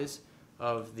size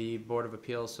of the Board of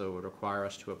Appeals, so it would require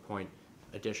us to appoint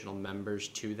additional members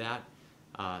to that.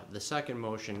 The second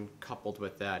motion, coupled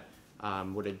with that,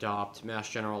 would adopt Mass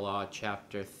General Law,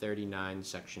 Chapter 39,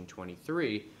 Section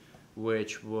 23,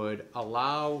 which would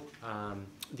allow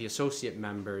the associate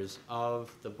members of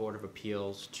the Board of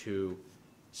Appeals to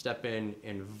step in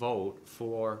and vote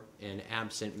for an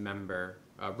absent member,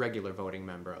 a regular voting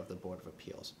member of the Board of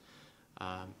Appeals.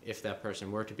 If that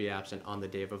person were to be absent on the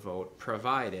day of a vote,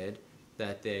 provided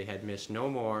that they had missed no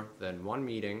more than one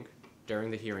meeting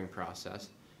during the hearing process,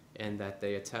 and that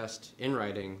they attest in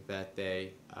writing that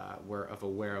they were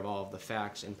aware of all of the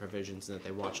facts and provisions, and that they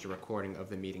watched a recording of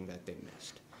the meeting that they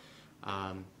missed.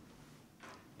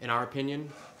 In our opinion,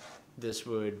 this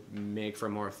would make for a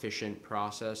more efficient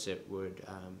process. It would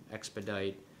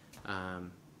expedite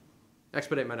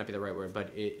might not be the right word,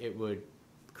 but it would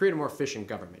create a more efficient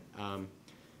government.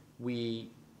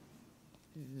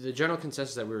 The general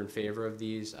consensus that we were in favor of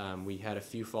these. We had a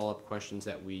few follow-up questions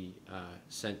that we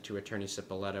sent to Attorney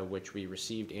Cipolletta, which we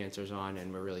received answers on,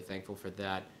 and we're really thankful for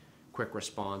that quick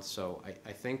response. So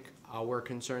I think our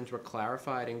concerns were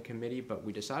clarified in committee, but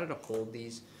we decided to hold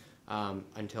these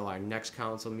until our next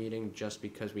council meeting, just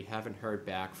because we haven't heard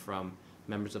back from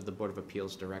members of the Board of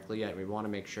Appeals directly yet. We want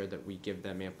to make sure that we give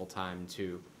them ample time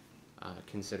to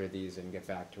consider these and get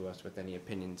back to us with any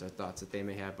opinions or thoughts that they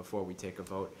may have before we take a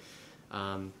vote.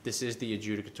 This is the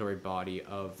adjudicatory body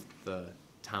of the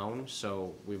town,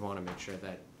 so we want to make sure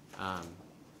that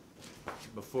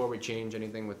before we change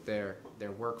anything with their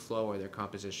workflow or their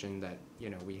composition, that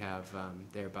we have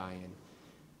their buy-in,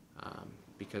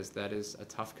 because that is a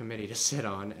tough committee to sit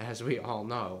on, as we all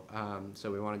know.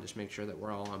 So we want to just make sure that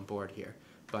we're all on board here.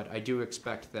 But I do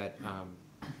expect that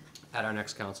at our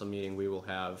next council meeting, we will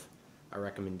have a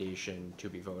recommendation to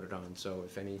be voted on. So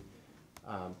if any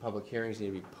public hearings need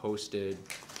to be posted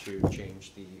to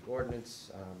change the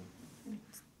ordinance,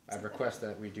 I request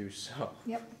that we do so.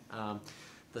 Yep.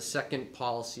 The second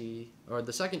policy, or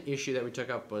the second issue that we took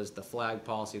up, was the flag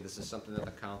policy. This is something that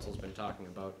the council's been talking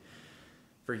about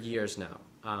for years now.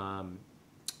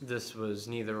 This was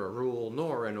neither a rule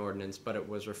nor an ordinance, but it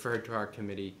was referred to our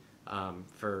committee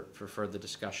for further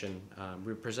discussion.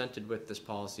 We were presented with this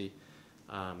policy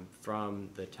from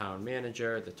the town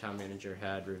manager. The town manager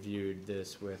had reviewed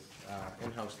this with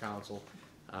in-house counsel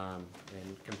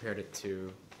and compared it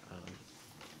to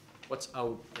what's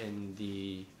out in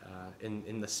the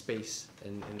space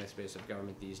of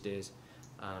government these days,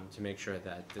 to make sure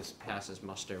that this passes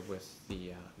muster with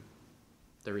the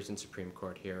recent Supreme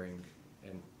Court hearing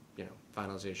and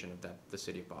finalization of the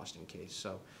City of Boston case.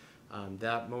 So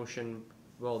that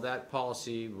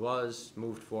policy was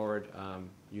moved forward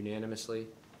unanimously,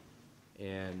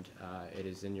 and it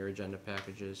is in your agenda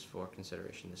packages for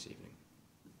consideration this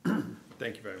evening.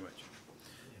 Thank you very much.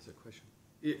 Has a question?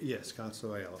 Yes,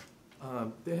 Councilor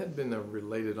Ayala. There had been a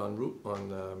related, on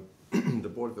the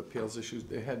Board of Appeals issues,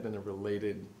 there had been a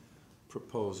related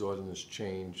proposed ordinance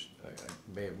change. I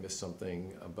may have missed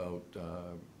something about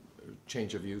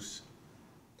change of use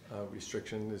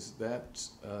restriction. Is that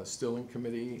still in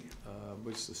committee?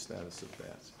 What's the status of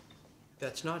that?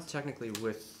 That's not technically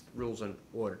with rules and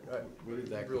order. Where did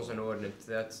that Rules go? and ordinance.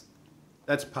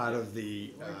 That's part of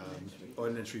the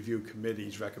Ordinance Review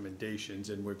Committee's recommendations,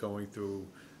 and we're going through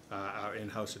our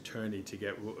in-house attorney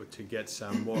to get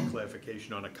some more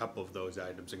clarification on a couple of those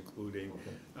items, including,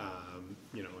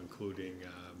 including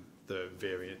the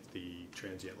variant, the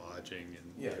transient lodging,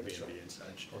 and Airbnb and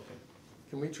such. Okay.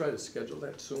 Can we try to schedule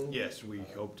that soon? Yes, we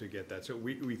hope to get that. So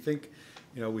we think,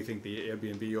 the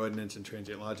Airbnb ordinance and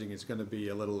transient lodging is going to be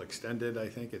a little extended. I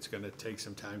think it's going to take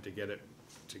some time to get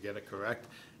it correct.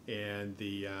 And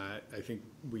I think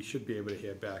we should be able to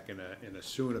hear back in a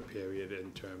sooner period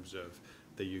in terms of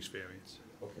the use variance.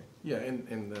 Okay. Yeah,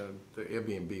 and the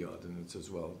Airbnb ordinance as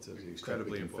well, to the extent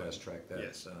Incredibly we can important. fast track that.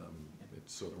 Yes.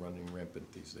 It's sort of running rampant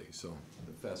these days, so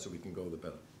the faster we can go, the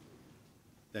better.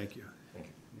 Thank you. Thank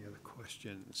you. Any other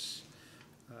questions?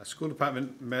 School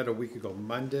department met a week ago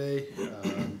Monday.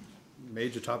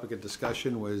 Major topic of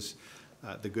discussion was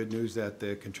the good news that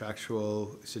the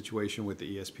contractual situation with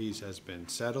the ESPs has been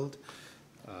settled.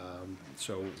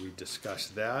 So we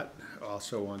discussed that.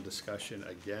 Also on discussion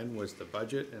again was the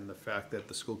budget and the fact that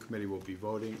the school committee will be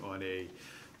voting on a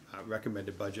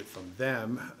recommended budget from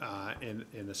them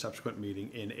in a subsequent meeting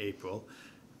in April.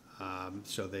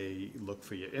 So they look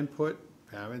for your input,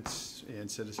 parents and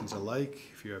citizens alike.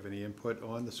 If you have any input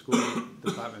on the school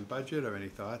department budget or any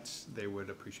thoughts, they would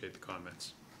appreciate the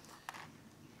comments.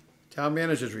 Town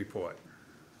managers report.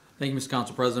 Thank you, Mr.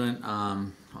 Council President.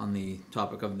 On the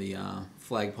topic of the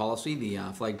flag policy,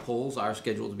 the flag poles are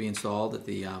scheduled to be installed at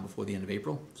before the end of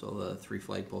April. So the 3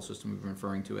 flag pole system we've been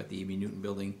referring to at the E.B. Newton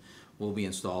building will be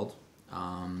installed.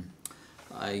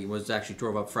 I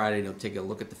drove up Friday to take a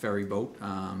look at the ferry boat,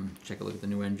 check a look at the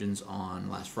new engines on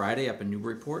last Friday up in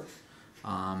Newburyport.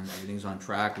 Everything's on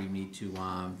track. We need to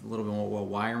a little bit more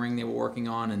wiring they were working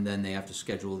on, and then they have to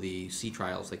schedule the sea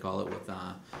trials, they call it, with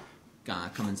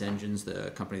Cummins Engines,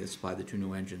 the company that supplied the 2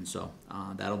 new engines. So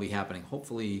that'll be happening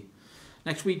hopefully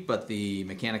next week, but the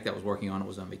mechanic that was working on it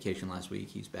was on vacation last week.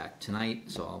 He's back tonight,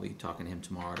 so I'll be talking to him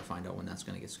tomorrow to find out when that's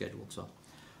gonna get scheduled, so.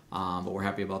 But we're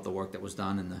happy about the work that was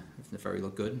done, and the ferry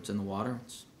looked good. It's in the water.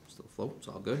 It's still afloat. It's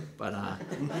all good. But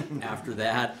after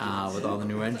that, with all the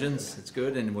new engines, it's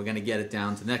good, and we're gonna get it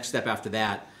down to the next step after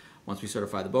that. Once we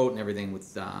certify the boat and everything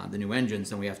with the new engines,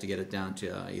 then we have to get it down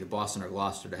to either Boston or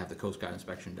Gloucester to have the Coast Guard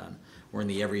inspection done. We're in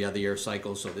the every other year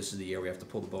cycle, so this is the year we have to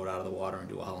pull the boat out of the water and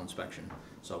do a hull inspection.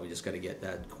 So we just got to get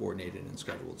that coordinated and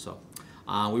scheduled. So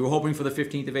we were hoping for the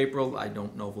 15th of April. I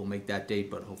don't know if we'll make that date,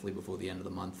 but hopefully before the end of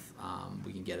the month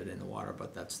we can get it in the water.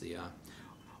 But that's the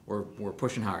we're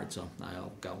pushing hard. So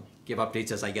I'll give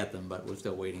updates as I get them, but we're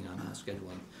still waiting on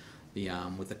scheduling the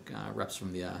with the reps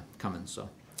from the Cummins. So.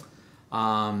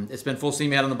 It's been full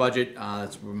steam ahead on the budget.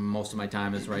 That's where most of my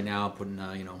time is right now, putting,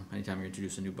 anytime you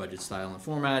introduce a new budget style and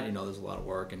format, there's a lot of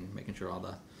work and making sure all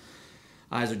the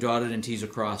I's are dotted and T's are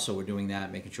crossed. So we're doing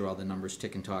that, making sure all the numbers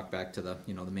tick and talk back to the,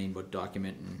 the main book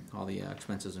document and all the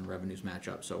expenses and revenues match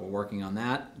up. So we're working on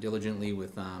that diligently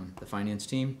with the finance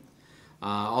team.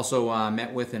 Also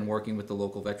met with and working with the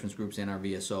local veterans groups and our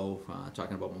VSO,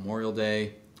 talking about Memorial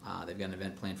Day. They've got an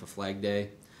event planned for Flag Day.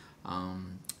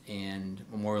 And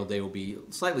Memorial Day will be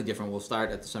slightly different. We'll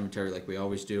start at the cemetery like we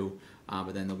always do,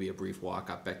 but then there'll be a brief walk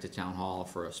up back to Town Hall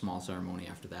for a small ceremony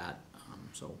after that.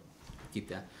 So keep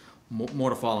that. More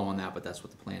to follow on that, but that's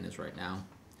what the plan is right now.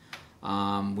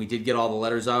 We did get all the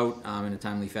letters out in a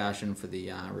timely fashion for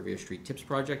the Revere Street Tips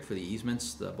project for the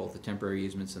easements, both the temporary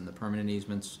easements and the permanent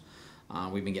easements.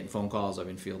 We've been getting phone calls. I've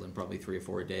been fielding probably 3 or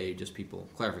 4 a day, just people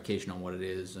clarification on what it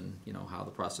is and how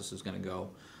the process is going to go.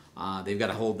 They've got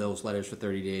to hold those letters for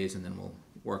 30 days, and then we'll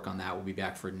work on that. We'll be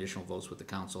back for additional votes with the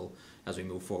council as we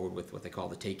move forward with what they call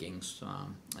the takings,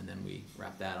 and then we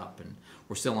wrap that up. And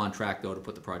we're still on track, though, to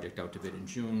put the project out to bid in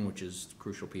June, which is a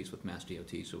crucial piece with Mass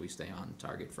DOT, so we stay on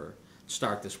target for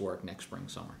start this work next spring,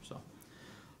 summer. So,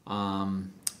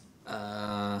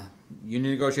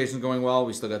 union negotiations going well.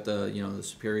 We still got the the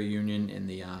Superior Union and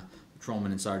the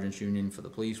Patrolman and Sergeants Union for the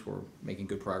police. We're making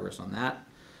good progress on that.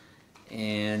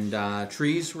 And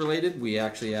trees related, we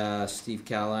actually, Steve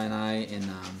Calla and I and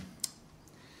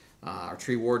our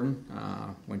tree warden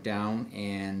went down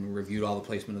and reviewed all the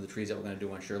placement of the trees that we're going to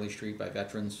do on Shirley Street by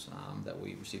veterans that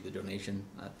we received the donation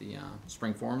at the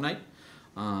Spring Forum night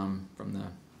from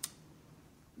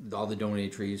all the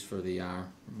donated trees for the,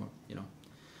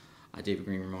 David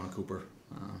Green, Ramona Cooper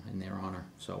in their honor.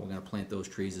 So we're going to plant those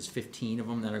trees. There's 15 of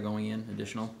them that are going in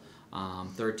additional.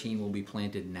 13 will be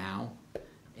planted now.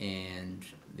 And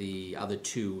the other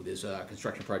 2, there's a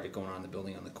construction project going on in the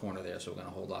building on the corner there, so we're going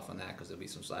to hold off on that because there'll be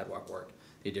some sidewalk work.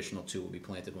 The additional 2 will be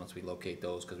planted once we locate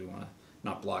those because we want to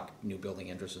not block new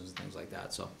building entrances and things like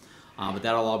that. So, but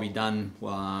that'll all be done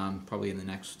probably in the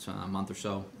next month or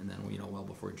so, and then well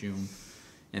before June.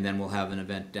 And then we'll have an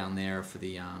event down there for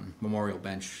the memorial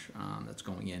bench that's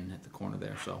going in at the corner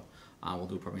there. So we'll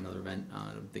do probably another event.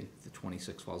 I think the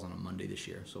 26th falls on a Monday this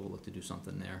year, so we'll look to do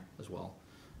something there as well.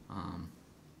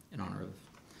 In honor of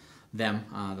them,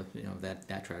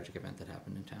 that tragic event that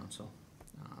happened in town. So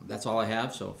that's all I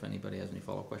have. So if anybody has any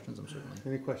follow-up questions, I'm certainly.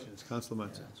 Any questions? Councilor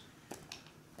Munson.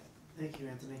 Thank you,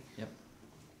 Anthony. Yep.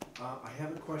 I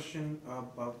have a question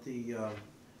about the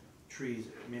trees.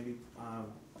 Maybe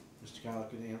Mr. Calla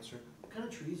could answer. What kind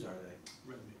of trees are they?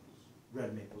 Red maples.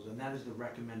 Red maples, and that is the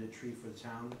recommended tree for the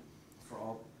town for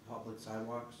all public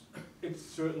sidewalks? It's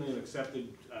certainly an accepted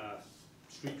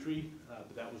street tree,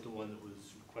 but that was the one that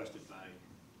was requested by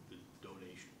the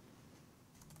donation.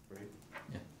 Right.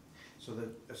 Yeah.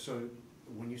 So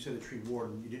when you said the tree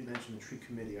warden, you didn't mention the tree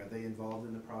committee. Are they involved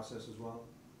in the process as well?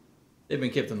 They've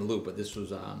been kept in the loop, but this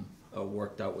was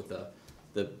worked out with the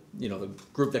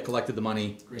group that collected the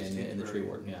money and the tree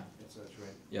warden. Yeah. That's right.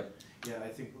 Yep. Yeah, I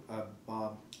think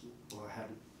Bob had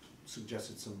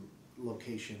suggested some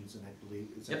locations, and I believe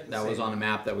is Yep. That was on a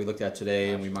map that we looked at today,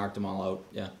 and we marked them all out.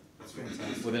 Yeah. That's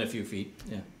fantastic. Within a few feet.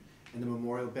 Yeah. And the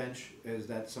memorial bench, is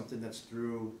that something that's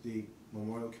through the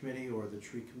memorial committee or the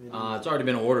tree committee? It's already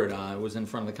been ordered. It was in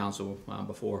front of the council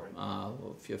before,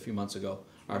 a few months ago.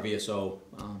 Our VSO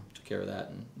took care of that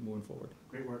and moving forward.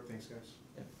 Great work, thanks guys.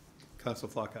 Yeah. Councilor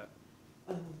Flockhart.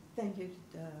 Thank you,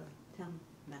 Town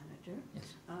Manager.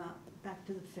 Yes. Back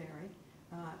to the ferry.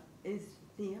 Is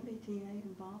the MBTA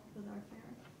involved with our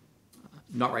ferry?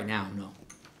 Not right now, no.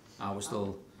 We're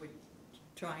still We're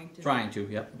trying to.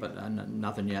 Yep, but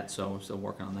nothing yet, so we're still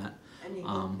working on that. Any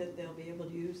hope that they'll be able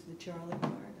to use the Charlie card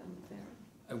on the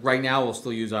ferry? Right now, we'll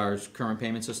still use our current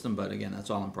payment system, but again,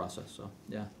 that's all in process, so,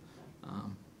 yeah.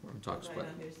 We're in talks, But but. I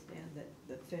understand that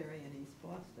the ferry in East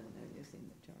Boston, they're using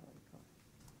the Charlie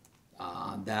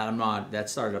card. That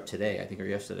started up today, I think, or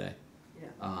yesterday.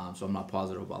 Yeah. So I'm not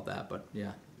positive about that, but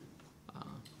yeah.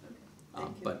 Thank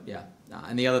you. But yeah,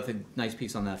 and the other thing, nice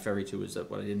piece on that ferry too is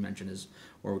that what I didn't mention is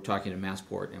we're talking to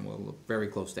Massport and we're very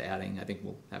close to adding, I think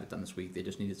we'll have it done this week, they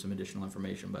just needed some additional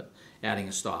information, but adding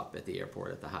a stop at the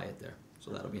airport at the Hyatt there.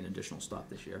 So that'll be an additional stop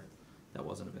this year that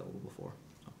wasn't available before.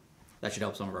 So that should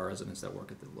help some of our residents that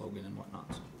work at the Logan and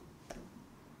whatnot, so.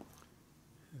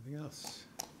 Anything else?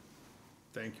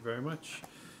 Thank you very much.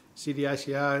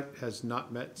 CDICR has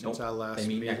not met since Nope, our last they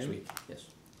meeting. meet next week, yes.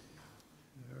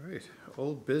 All right,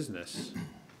 old business.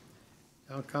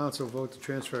 Town council vote to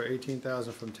transfer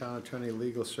 $18,000 from town attorney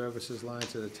legal services line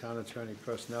to the town attorney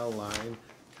personnel line.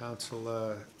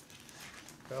 Councilor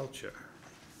Belcher.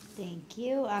 Thank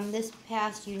you. This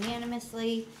passed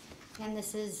unanimously, and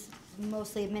this is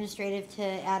mostly administrative to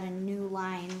add a new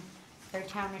line for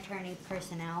town attorney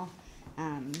personnel.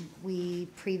 We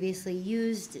previously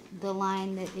used the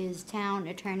line that is town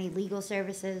attorney legal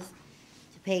services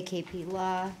to pay KP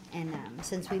Law, and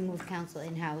since we moved council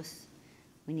in-house,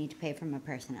 we need to pay from a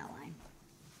personnel line.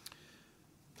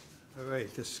 All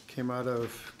right, this came out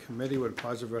of committee with a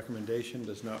positive recommendation,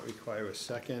 does not require a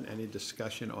second. Any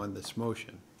discussion on this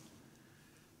motion?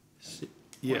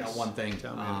 Yes. One thing,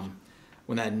 Town manager.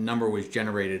 when that number was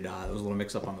generated, there was a little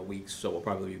mix-up on the weeks, so we'll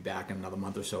probably be back in another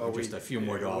month or so, Well, for just a few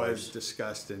more It was dollars.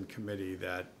 discussed in committee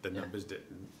that the numbers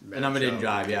didn't match. The number didn't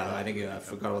up. jive, yeah, I think I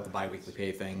forgot about the bi-weekly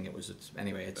pay thing,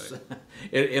 anyway, it's,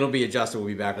 it'll be adjusted, we'll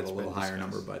be back with a It's little been higher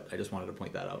number, discussed. but I just wanted to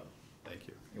point that out. Thank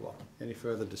you. You're welcome. Any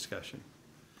further discussion?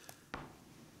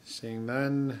 Seeing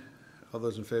none, all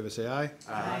those in favor say aye.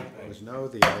 Aye. Opposed, no.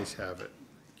 The ayes have it.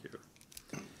 Thank you.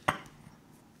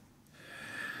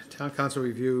 Town Council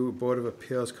review Board of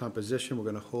Appeals composition, we're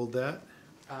gonna hold that.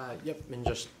 Yep, and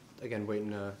just, again, waiting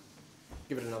to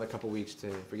give it another couple weeks to,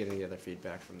 if we get any other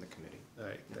feedback from the committee. All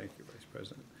right, thank you, Vice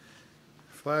President.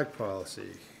 Flag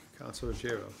policy, Councilor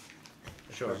Ruggiero.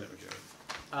 Sure. President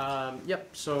Ruggiero.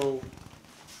 Yep, so,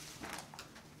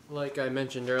 like I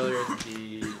mentioned earlier,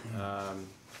 the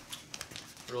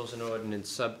Rules and Ordinance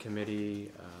Subcommittee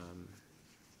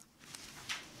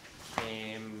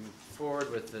came forward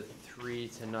with the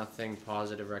 3-0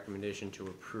 positive recommendation to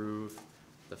approve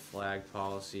the flag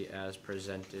policy as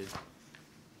presented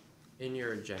in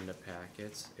your agenda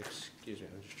packets. Excuse me,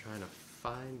 I'm just trying to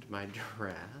find my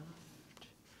draft.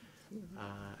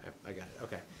 I got it,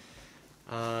 okay.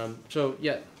 So,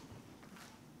 yeah,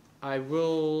 I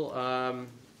will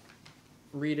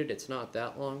read it, it's not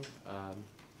that long,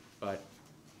 but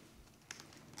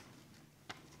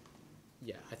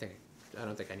yeah, I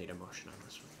don't think I need a motion on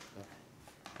this one.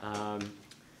 Okay.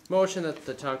 Motion that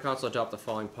the town council adopt the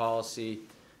following policy.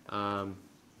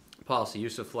 Policy,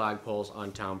 use of flagpoles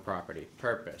on town property.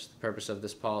 Purpose. The purpose of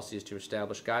this policy is to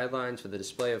establish guidelines for the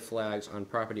display of flags on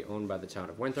property owned by the town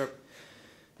of Winthrop.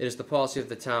 It is the policy of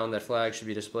the town that flags should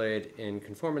be displayed in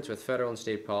conformance with federal and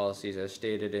state policies as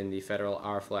stated in the Federal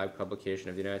Our Flag publication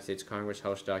of the United States Congress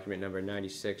House Document Number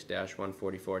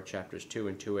 96-144, Chapters 2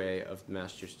 and 2A of the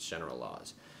Massachusetts General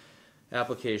Laws.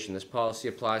 Application. This policy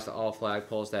applies to all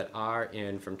flagpoles that are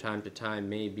and from time to time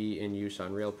may be in use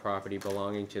on real property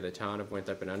belonging to the town of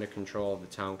Winthrop and under control of the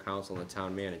town council and the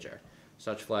town manager.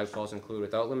 Such flagpoles include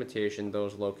without limitation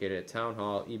those located at Town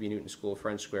Hall, E.B. Newton School,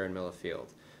 French Square, and Miller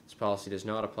Field. This policy does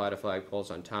not apply to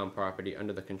flagpoles on town property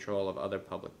under the control of other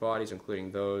public bodies, including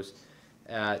those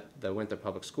at the Winthrop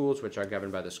Public Schools, which are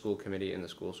governed by the school committee and the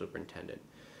school superintendent.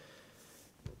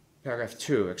 Paragraph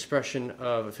 2, expression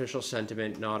of official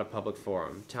sentiment, not a public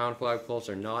forum. Town flagpoles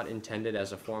are not intended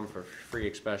as a forum for free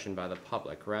expression by the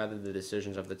public. Rather, the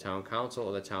decisions of the town council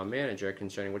or the town manager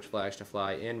concerning which flags to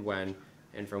fly and when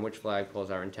and from which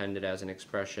flagpoles are intended as an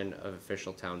expression of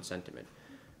official town sentiment.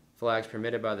 Flags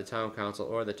permitted by the town council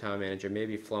or the town manager may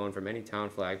be flown from any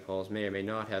town flagpoles, may or may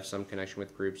not have some connection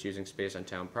with groups using space on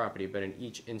town property, but in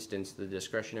each instance, the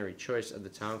discretionary choice of the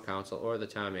town council or the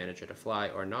town manager to fly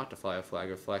or not to fly a flag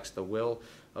reflects the will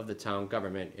of the town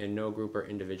government, and no group or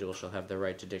individual shall have the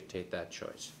right to dictate that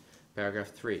choice. Paragraph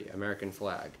 3, American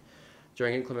flag.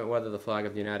 During inclement weather, the flag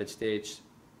of the United States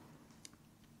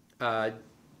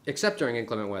except during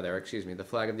inclement weather, the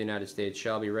flag of the United States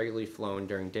shall be regularly flown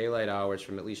during daylight hours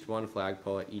from at least one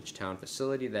flagpole at each town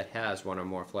facility that has one or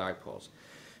more flagpoles.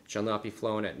 It shall not be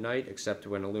flown at night except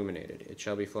when illuminated. It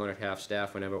shall be flown at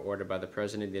half-staff whenever ordered by the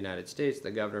President of the United States,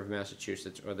 the Governor of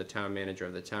Massachusetts, or the town manager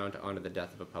of the town to honor the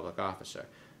death of a public officer.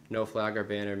 No flag or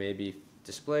banner may be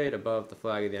displayed above the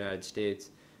flag of the United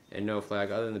States, and no flag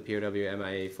other than the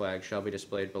POW/MIA flag shall be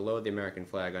displayed below the American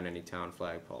flag on any town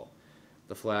flagpole.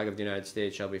 The flag of the United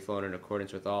States shall be flown in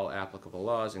accordance with all applicable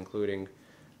laws, including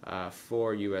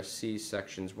 4 U.S.C.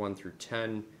 sections 1 through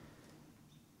 10,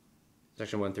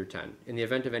 Section 1 through 10. In the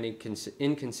event of any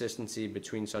inconsistency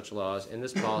between such laws, in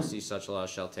this policy, such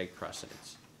laws shall take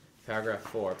precedence. Paragraph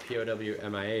 4, POW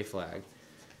MIA flag.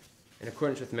 In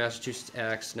accordance with Massachusetts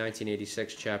Acts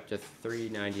 1986, Chapter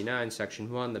 399,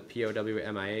 Section 1, the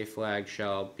POW MIA flag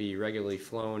shall be regularly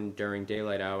flown during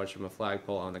daylight hours from a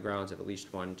flagpole on the grounds of at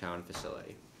least one town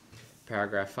facility.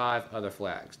 Paragraph 5, other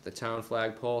flags. The town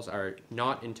flagpoles are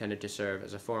not intended to serve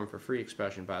as a forum for free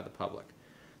expression by the public.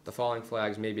 The following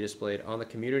flags may be displayed on the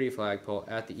community flagpole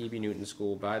at the E.B. Newton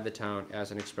School by the town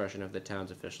as an expression of the town's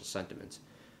official sentiments.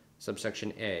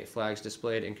 Subsection A, flags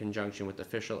displayed in conjunction with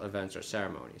official events or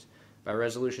ceremonies. By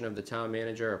resolution of the town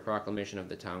manager or proclamation of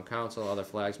the town council, other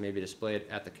flags may be displayed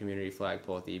at the community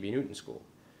flagpole at the E.B. Newton School.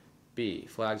 B,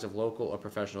 flags of local or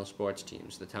professional sports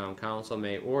teams. The town council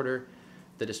may order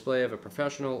the display of a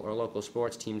professional or local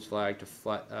sports team's flag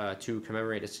to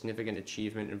commemorate a significant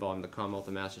achievement involving the Commonwealth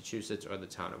of Massachusetts or the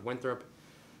town of Winthrop.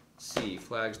 C,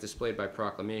 flags displayed by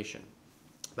proclamation.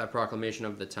 By proclamation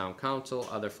of the town council,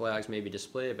 other flags may be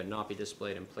displayed but not be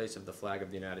displayed in place of the flag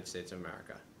of the United States of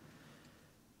America.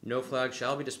 No flag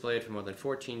shall be displayed for more than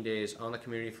 14 days on the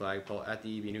community flagpole at the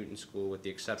E.B. Newton School with the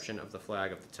exception of the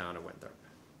flag of the town of Winthrop.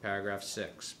 Paragraph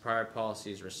 6. Prior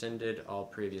policies rescinded. All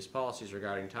previous policies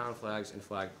regarding town flags and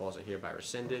flagpoles are hereby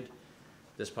rescinded.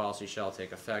 This policy shall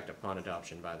take effect upon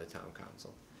adoption by the town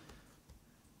council.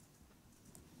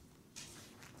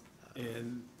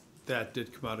 And that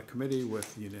did come out of committee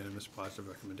with unanimous positive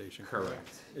recommendation, correct?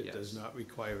 Correct, It yes. does not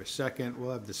require a second.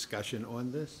 We'll have discussion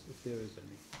on this, if there is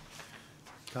any.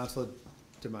 Counselor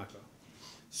DeMarco.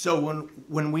 So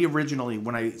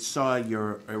when I saw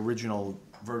your original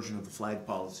version of the flag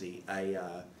policy,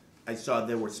 I saw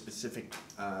there were specific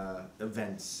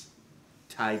events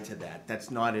tied to that.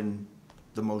 That's not in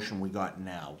the motion we got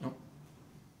now. Nope.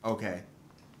 Okay.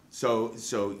 So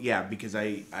yeah, because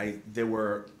there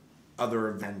were other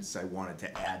events I wanted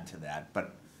to add to that,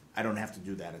 but I don't have to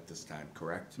do that at this time,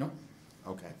 correct? No.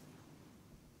 Okay.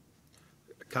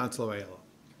 Counselor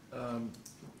Aiello.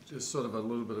 Just sort of a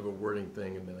little bit of a wording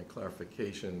thing and then a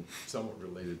clarification somewhat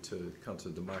related to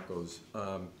Councilor DeMarco's.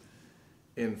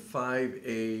 In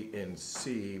 5A and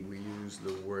C, we use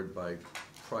the word by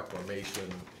proclamation,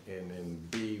 and in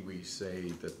B, we say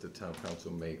that the town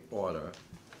council may order,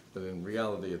 but in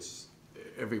reality, it's,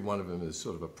 every one of them is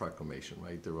sort of a proclamation,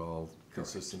 right? They're all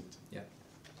consistent. Yeah.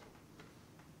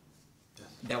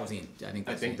 That was the, I think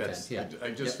that's the intent, yeah.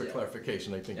 Just for Yep.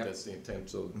 clarification, I think Yep. that's the intent,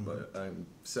 so but I'm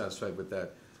satisfied with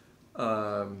that.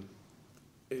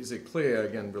 Is it clear,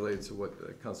 again, related to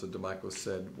what Councilor DeMarco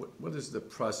said, what is the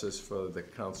process for the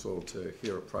council to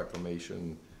hear a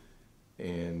proclamation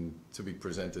and to be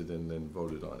presented and then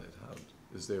voted on it?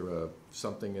 Is there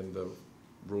something in the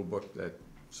rule book that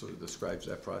sort of describes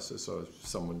that process, or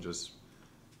someone just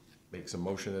makes a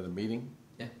motion at a meeting?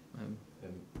 Yeah, And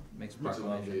makes a puts it on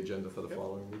the proclamation. agenda for the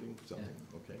following meeting, something,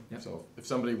 okay? Yep. So if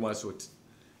somebody wants to,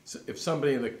 if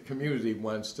somebody in the community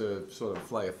wants to sort of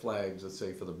fly a flag, let's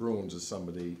say for the Bruins or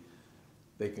somebody,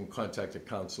 they can contact the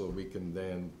council, we can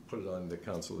then put it on the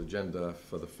council agenda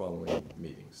for the following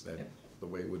meetings. That Yep. the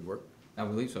way it would work? I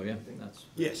believe so, yeah, that's.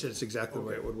 Yes, it's exactly the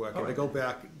way it would work. And to Alright. go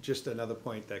back, just another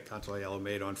point that Counselor Aiello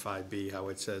made on 5B, how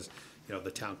it says, you know,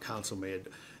 the town council made,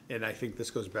 and I think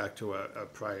this goes back to a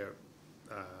prior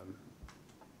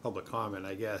public comment,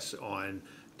 I guess, on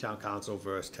town council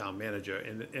versus town manager.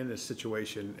 In a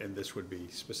situation, and this would be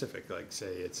specific, like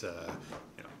say it's a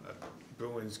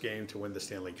Bruins game to win the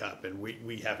Stanley Cup, and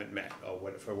we haven't met,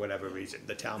 or for whatever reason,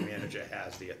 the town manager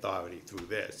has the authority through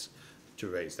this to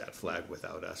raise that flag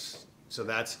without us. So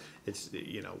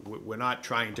we're not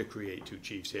trying to create two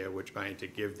chiefs here. We're trying to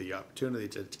give the opportunity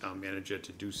to the town manager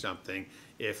to do something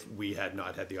if we had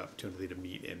not had the opportunity to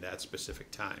meet in that specific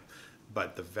time.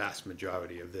 But the vast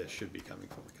majority of this should be coming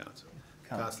from the council.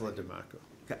 Councilor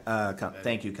DeMarco.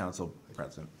 Thank you, Council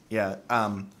President. Yeah,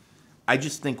 I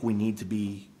just think we need to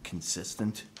be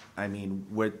consistent. I mean,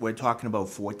 we're talking about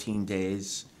 14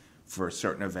 days for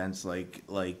certain events,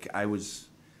 like I was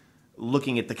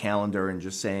looking at the calendar and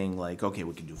just saying like, okay,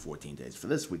 we can do 14 days for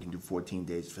this, we can do 14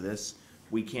 days for this.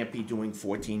 We can't be doing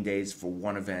 14 days for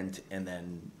one event and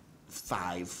then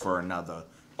 5 for another.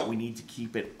 We need to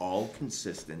keep it all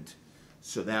consistent,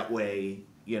 so that way,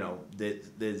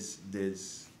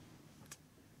 there's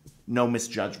no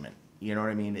misjudgment. You know what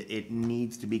I mean? It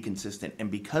needs to be consistent. And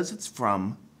because it's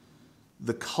from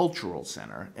the cultural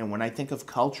center, and when I think of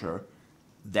culture,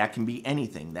 that can be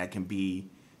anything. That can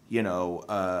be,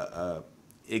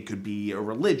 it could be a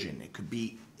religion. It could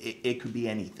be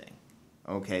anything.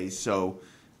 Okay, so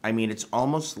I mean, it's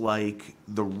almost like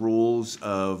the rules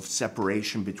of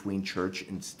separation between church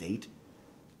and state.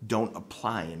 don't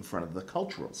apply in front of the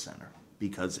cultural center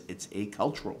because it's a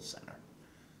cultural center.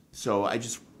 So I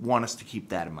just want us to keep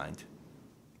that in mind.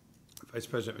 Vice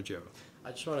President Ruggiero.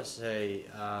 I just want to say,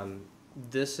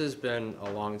 this has been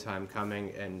a long time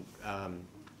coming, and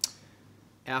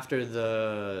after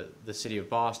the City of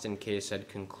Boston case had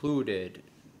concluded,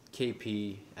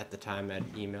 KP at the time had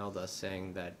emailed us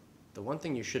saying that the one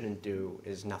thing you shouldn't do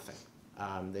is nothing.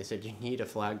 They said you need a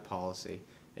flag policy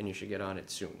and you should get on it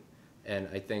soon. And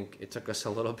I think it took us a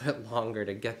little bit longer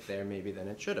to get there maybe than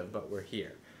it should have, but we're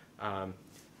here.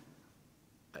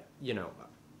 You know,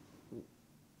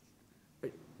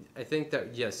 I think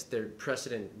that, yes, their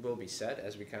precedent will be set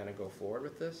as we kind of go forward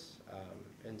with this.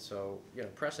 And so, you know,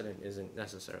 precedent isn't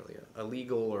necessarily a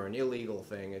legal or an illegal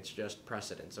thing, it's just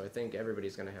precedent. So I think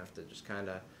everybody's going to have to just kind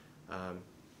of,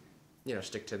 you know,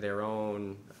 stick to their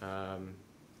own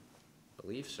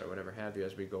beliefs or whatever have you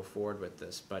as we go forward with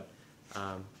this. But,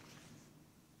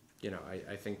 you know,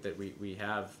 I think that we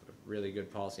have a really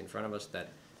good policy in front of us that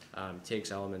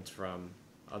takes elements from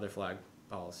other flag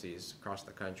policies across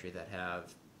the country that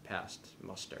have passed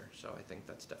muster. So I think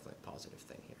that's definitely a positive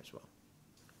thing here as well.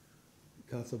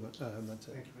 Councilor Thank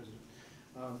you,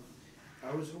 President.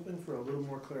 I was hoping for a little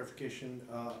more clarification.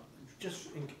 Just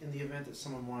in the event that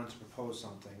someone wanted to propose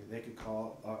something, they could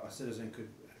call, a citizen could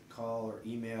call or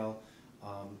email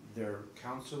their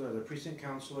counselor, their precinct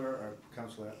counselor, or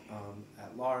counselor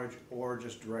at large, or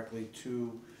just directly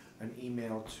to an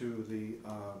email to the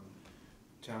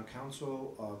town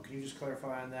council. Can you just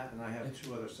clarify on that? And I have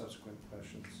two other subsequent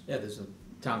questions. Yeah, there's a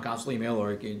town council email,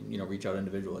 or you can, you know, reach out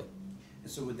individually. And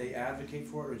so would they advocate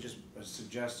for it, or just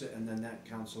suggest it, and then that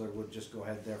counselor would just go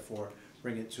ahead, therefore,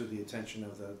 bring it to the attention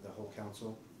of the whole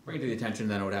council? Bring it to the attention,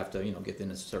 then it would have to, you know, get the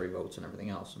necessary votes and everything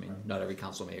else. I mean, Right. not every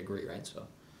council may agree, right? So,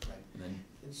 Right. and then,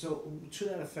 And so, to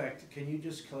that effect, can you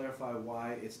just clarify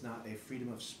why it's not a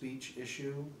freedom of speech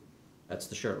issue? that's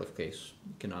the Shirtlift case.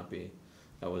 It cannot be.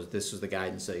 This is the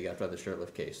guidance that you got for the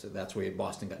Shirtlift case. That's where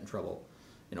Boston got in trouble.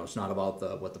 You know, it's not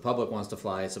about what the public wants to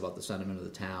fly. It's about the sentiment of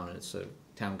the town, and it's a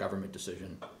town government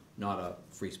decision, not a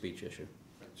free speech issue.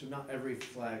 So not every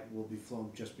flag will be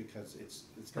flown just because it's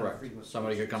not a Correct. freedom of speech.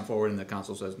 Somebody could come forward and the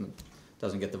council says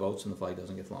doesn't get the votes and the flag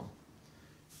doesn't get flown.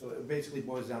 So it basically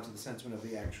boils down to the sentiment of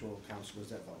the actual councilors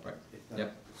that vote. Right. If that-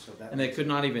 Yep. So that. And they could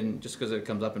not even, just because it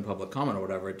comes up in public comment or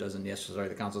whatever, it doesn't necessarily,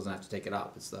 the council doesn't have to take it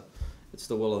up. It's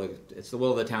the will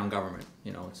of the town government,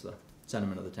 you know, it's the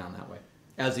sentiment of the town that way,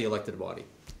 as the elected body.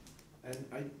 And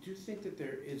I do think that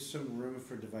there is some room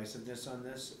for divisiveness on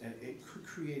this, and it could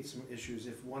create some issues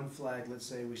if one flag, let's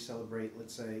say we celebrate,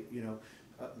 let's say, you know,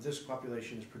 this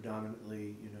population is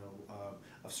predominantly, you know,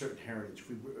 of certain heritage.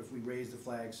 If we raise the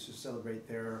flags to celebrate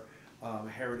their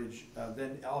heritage,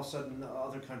 then all of a sudden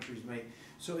other countries may.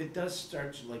 So it does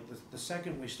start to, like, the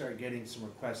second we start getting some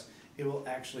requests, it will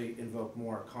actually invoke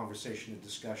more conversation and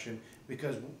discussion,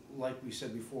 because like we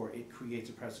said before, it creates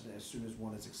a precedent as soon as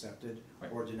one is accepted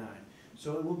or denied.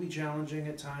 So it will be challenging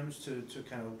at times to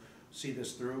kind of see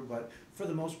this through, but for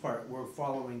the most part, we're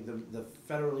following the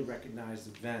federally recognized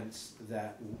events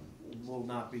that will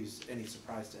not be any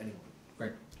surprise to anyone.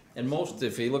 Right. And most,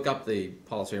 if you look up the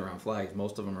policy around flags,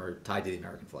 most of them are tied to the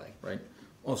American flag, right?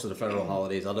 Most of the federal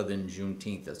holidays, other than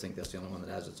Juneteenth, I think that's the only one that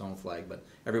has its own flag, but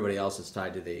everybody else is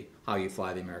tied to how you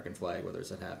fly the American flag, whether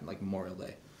it's at like Memorial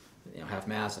Day, you know,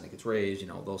 half-mast and it gets raised, you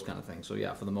know, those kind of things. So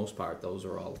yeah, for the most part, those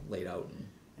are all laid out.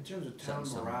 In terms of town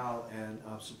morale and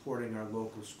supporting our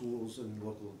local schools and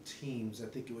local teams, I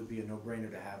think it would be a no-brainer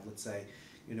to have, let's say,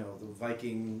 you know, the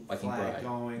Viking flag pride.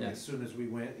 going Yeah. as soon as we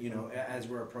win, you know, as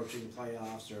we're approaching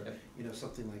playoffs, or, Yep. you know,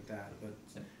 something like that. But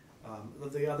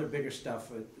Yep. the other bigger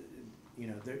stuff, you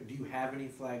know, do you have any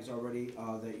flags already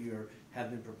that have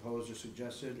been proposed or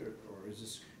suggested, or is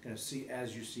this going to see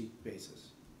as you see basis?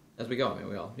 As we go, I mean,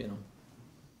 we all, you know.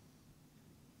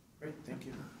 Great, thank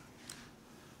you.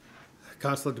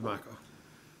 Councilor DeMarco.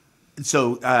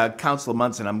 So, Councilor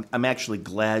Munson, I'm actually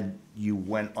glad you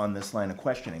went on this line of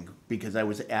questioning, because I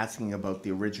was asking about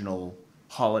the original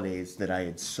holidays that I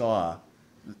had saw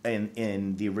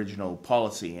in the original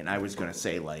policy, and I was gonna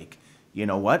say, like, you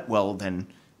know what, well, then,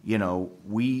 you know,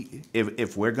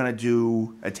 if we're gonna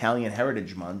do Italian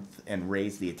Heritage Month and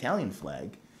raise the Italian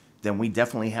flag, then we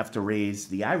definitely have to raise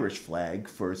the Irish flag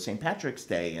for St. Patrick's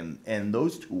Day and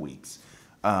those 2 weeks.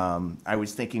 I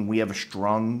was thinking we have a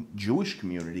strong Jewish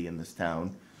community in this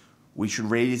town. We should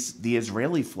raise the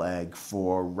Israeli flag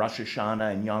for Rosh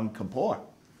Hashanah and Yom Kippur,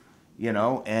 you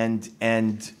know, and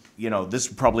you know, this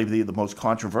would probably be the most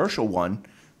controversial one,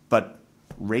 but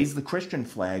raise the Christian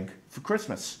flag for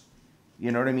Christmas.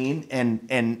 You know what I mean?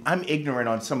 And I'm ignorant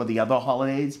on some of the other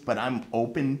holidays, but I'm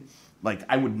open Like,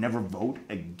 I would never vote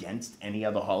against any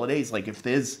other holidays. Like, if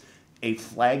there's a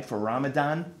flag for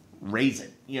Ramadan, raise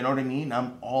it. You know what I mean?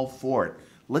 I'm all for it.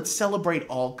 Let's celebrate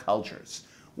all cultures.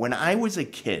 When I was a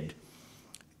kid,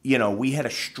 you know, we had a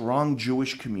strong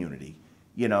Jewish community.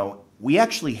 You know, we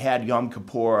actually had Yom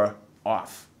Kippur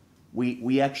off.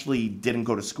 We actually didn't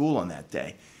go to school on that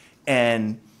day.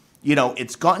 And, you know,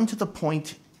 it's gotten to the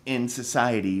point in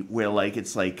society where, like,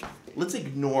 it's like, let's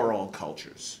ignore all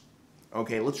cultures.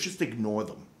 Okay, let's just ignore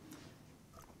them.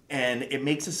 And it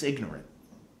makes us ignorant.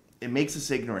 It makes us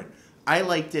ignorant. I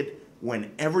liked it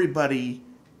when everybody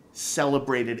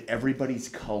celebrated everybody's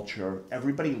culture,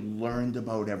 everybody learned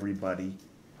about everybody.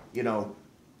 You know,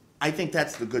 I think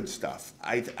that's the good stuff.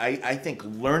 I think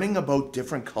learning about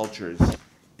different cultures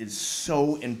is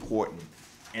so important.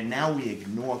 And now we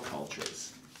ignore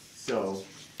cultures. So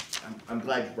I'm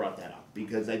glad you brought that up,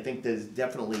 because I think there's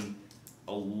definitely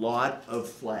a lot of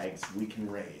flags we can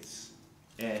raise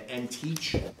and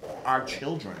teach our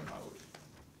children about.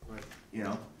 Right. You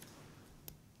know?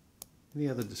 Any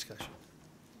other discussion?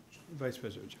 Vice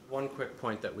President Joe. One quick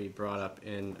point that we brought up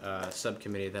in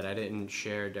subcommittee that I didn't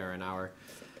share during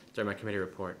my committee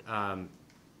report.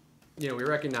 You know, we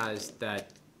recognize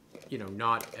that, you know,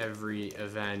 not every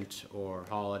event or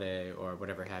holiday or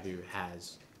whatever have you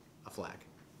has a flag.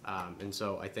 And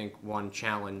so I think one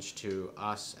challenge to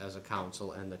us as a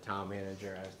council and the town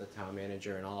manager as the town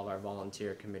manager and all of our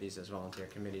volunteer committees as volunteer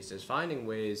committees is finding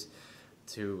ways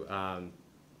to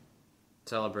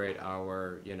celebrate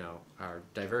our, you know, our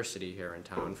diversity here in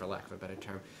town, for lack of a better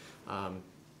term,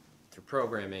 through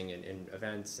programming and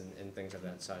events and things of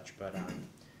that such. But,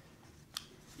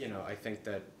 you know, I think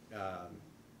that,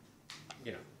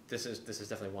 you know, this is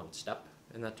definitely one step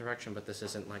in that direction, but this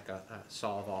isn't like a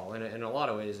solve all. And in a lot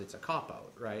of ways, it's a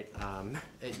cop-out, right?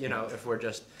 You know, if we're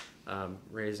just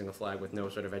raising a flag with no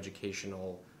sort of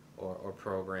educational or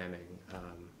programming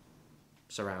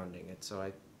surrounding it.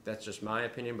 So that's just my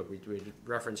opinion, but we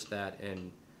referenced that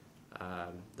in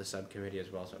the subcommittee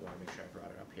as well, so I want to make sure I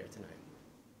brought it up here tonight.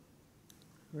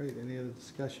 Right, any other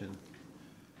discussion?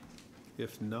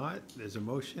 If not, there's a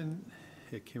motion.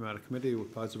 It came out of committee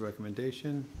with positive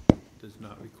recommendation. Does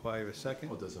not require a second.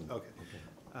 Oh, it doesn't? Okay.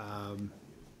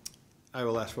 I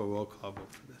will ask for a roll call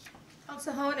vote for this.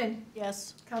 Counsel Honan?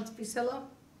 Yes. Counsel Fusillo?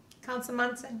 Counsel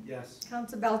Munson? Yes.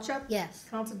 Counsel Belcher? Yes.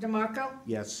 Counsel DeMarco?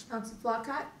 Yes. Counsel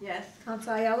Flockhart? Yes.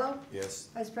 Counsel Aiello? Yes.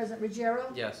 Vice President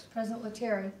Ruggiero? Yes. President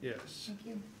Lettieri? Yes. Thank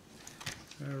you.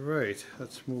 All right,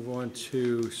 let's move on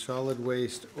to solid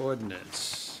waste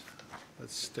ordinance.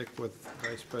 Let's stick with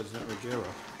Vice President Ruggiero.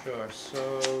 Sure,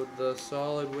 so the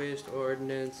solid waste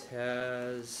ordinance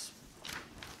has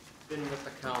been with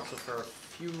the council for a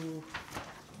few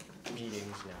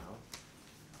meetings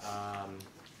now.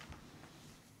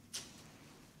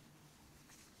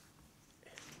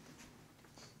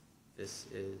 This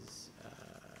is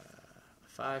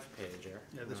a 5-pager.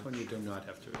 Yeah, this one you do not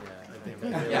have to.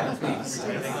 Yeah, I think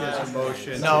there's a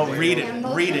motion. No, read it,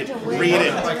 read it, read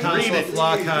it, By read Council it.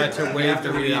 Flockhart to waive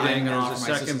the reading. I'm gonna There's offer a my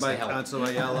second assistance by to help. Council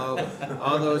Aiello.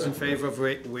 All those in favor of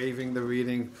waiving the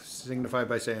reading signify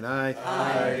by saying aye.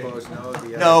 Aye. Opposed, no.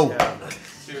 The ayes No. have it.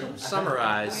 To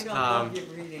summarize,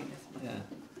 reading. Yeah.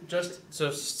 just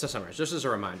to summarize, just as a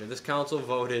reminder, this council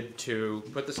voted to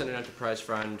put this in an enterprise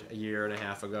fund a year and a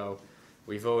half ago.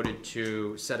 We voted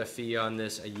to set a fee on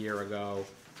this a year ago,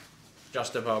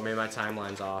 just about, maybe my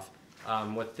timeline's off.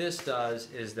 What this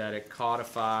does is that it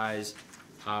codifies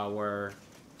our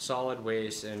solid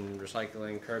waste and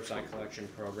recycling curbside collection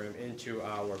program into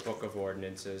our book of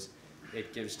ordinances.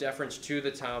 It gives deference to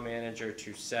the town manager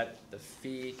to set the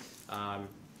fee,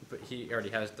 but he already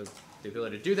has the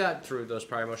ability to do that through those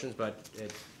prior motions, but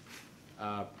it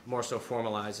more so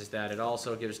formalizes that. It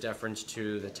also gives deference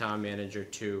to the town manager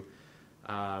to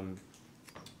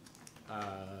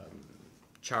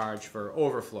charge for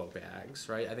overflow bags,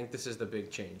 right? I think this is the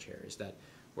big change here, is that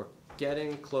we're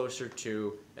getting closer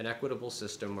to an equitable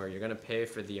system where you're gonna pay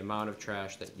for the amount of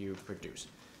trash that you produce.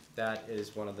 That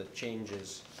is one of the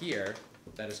changes here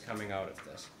that is coming out of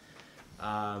this.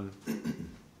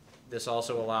 This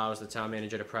also allows the town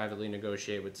manager to privately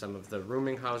negotiate with some of the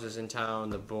rooming houses in town,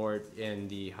 the board and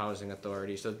the housing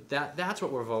authority. So that's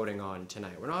what we're voting on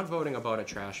tonight. We're not voting about a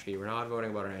trash fee. We're not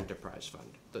voting about an enterprise fund.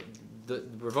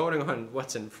 We're voting on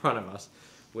what's in front of us,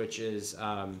 which is,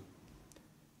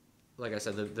 like I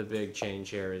said, the big change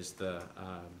here is the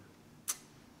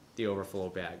overflow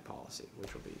bag policy,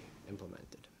 which will be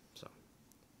implemented.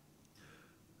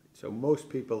 So most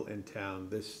people in town,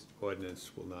 this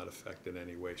ordinance will not affect in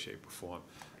any way, shape, or form.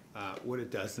 What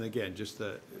it does, and again, just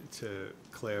to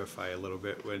clarify a little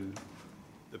bit, when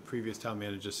the previous town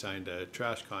manager signed a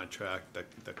trash contract.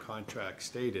 The contract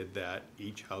stated that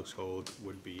each household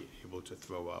would be able to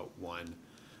throw out one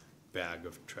bag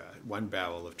of trash, one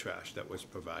barrel of trash that was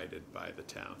provided by the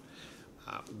town.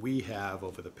 We have,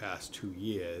 over the past 2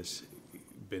 years,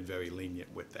 been very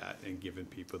lenient with that and given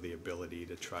people the ability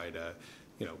to try to,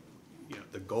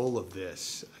 the goal of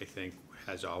this, I think,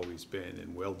 has always been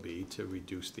and will be to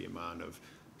reduce the amount of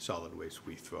solid waste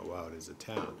we throw out as a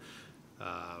town.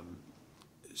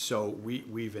 So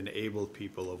we've enabled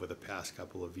people over the past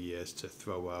couple of years to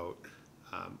throw out,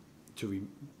 to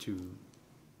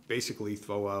basically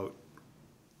throw out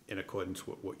in accordance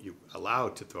with what you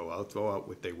allowed to throw out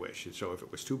what they wish. And so if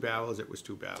it was 2 barrels, it was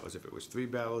 2 barrels. If it was 3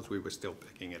 barrels, we were still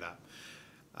picking it up.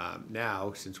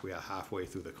 Now, since we are halfway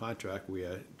through the contract, we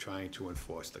are trying to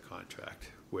enforce the contract,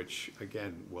 which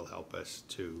again will help us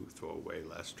to throw away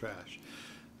less trash.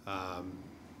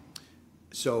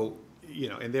 So,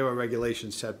 and there are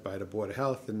regulations set by the Board of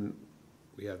Health, and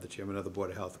we have the chairman of the Board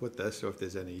of Health with us, so if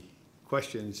there's any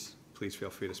questions, please feel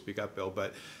free to speak up, Bill.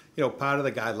 But, part of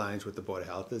the guidelines with the Board of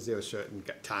Health is there are certain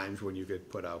times when you could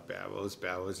put out barrels.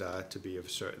 Barrels are to be of a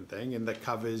certain thing, and the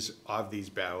covers of these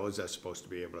barrels are supposed to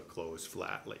be able to close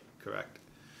flatly, correct?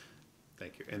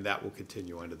 Thank you. And that will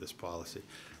continue under this policy.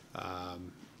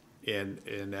 And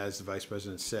as the Vice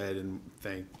President said, and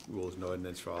thank Rules and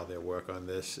Ordinance for all their work on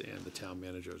this, and the town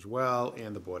manager as well,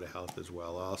 and the Board of Health as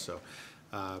well also.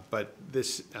 But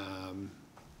this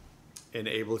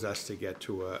enables us to get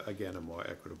to, again, a more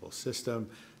equitable system.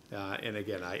 And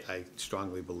again, I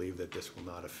strongly believe that this will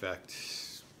not affect,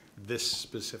 this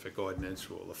specific ordinance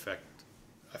will affect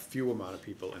a few amount of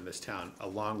people in this town.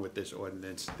 Along with this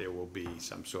ordinance, there will be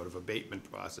some sort of abatement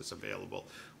process available,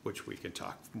 which we can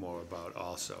talk more about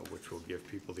also, which will give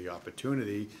people the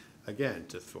opportunity, again,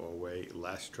 to throw away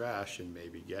less trash and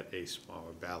maybe get a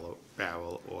smaller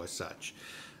barrel or such.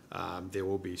 There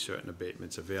will be certain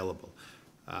abatements available.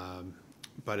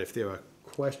 But if there are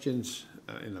questions,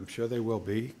 and I'm sure there will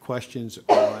be, questions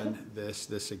on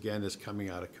this again is coming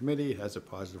out of committee. It has a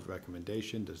positive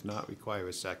recommendation, does not require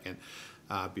a second.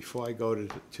 Before I go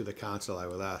to the council, I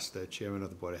will ask the chairman of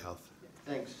the Board of Health.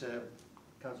 Thanks,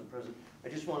 Council President. I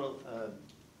just want to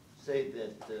say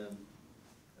that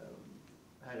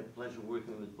I had a pleasure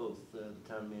working with both the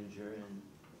town manager and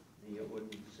the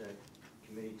ordinance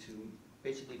committee to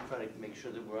basically try to make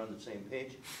sure that we're on the same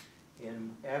page.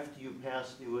 And after you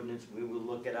pass the ordinance, we will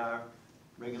look at our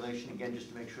regulation again just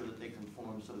to make sure that they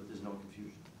conform so that there's no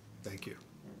confusion. Thank you.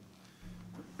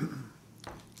 Yeah.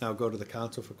 Now go to the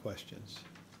council for questions.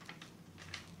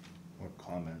 Or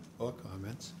comment. Or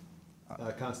comments.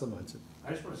 Councilor Munson.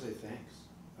 I just want to say thanks.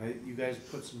 You guys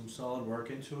put some solid work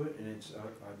into it, and it's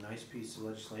a nice piece of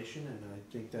legislation, and I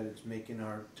think that it's making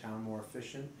our town more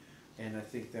efficient. And I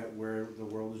think that where the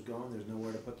world is going, there's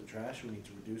nowhere to put the trash. We need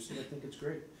to reduce it. I think it's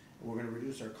great. And we're going to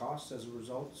reduce our costs as a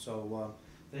result. So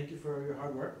thank you for your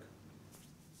hard work.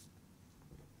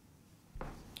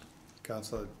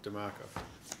 Councilor DeMarco.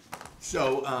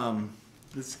 So,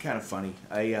 this is kind of funny.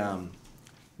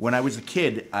 When I was a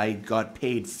kid, I got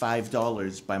paid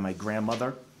 $5 by my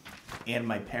grandmother and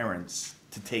my parents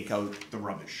to take out the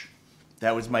rubbish.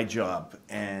 That was my job,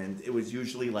 and it was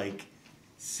usually like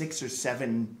 6 or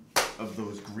 7 of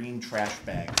those green trash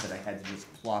bags that I had to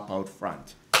just plop out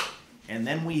front. And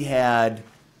then we had,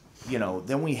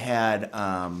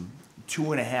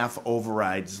 2.5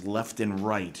 overrides left and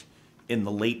right in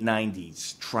the late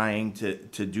 90s trying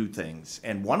to do things.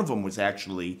 And one of them was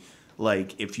actually,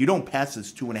 like, if you don't pass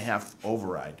this 2.5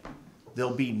 override,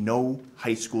 there'll be no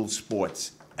high school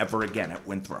sports ever again at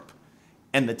Winthrop.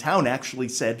 And the town actually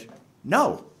said,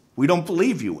 no, we don't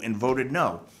believe you, and voted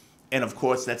no. And of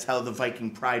course, that's how the Viking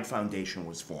Pride Foundation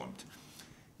was formed.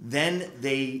 Then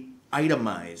they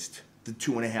itemized the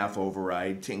 2.5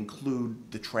 override to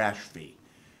include the trash fee.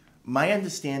 My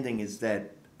understanding is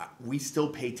that we still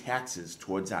pay taxes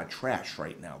towards our trash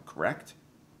right now, correct?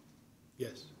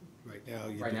 Yes, right now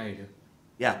you do. Right now you do.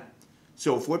 Yeah.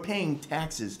 So if we're paying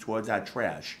taxes towards our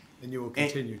trash. And you will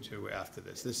continue to after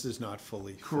this. This is not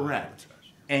fully. Correct.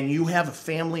 And you have a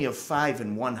family of 5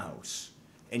 in one house,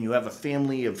 and you have a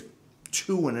family of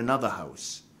 2 in another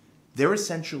house. They're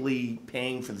essentially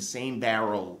paying for the same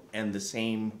barrel and the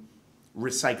same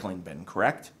recycling bin,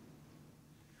 correct?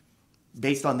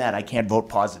 Based on that, I can't vote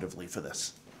positively for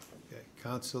this. Okay,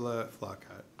 Councilor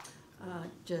Flockhart.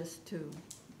 Just to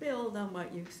build on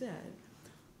what you said,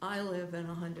 I live in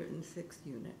a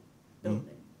 106-unit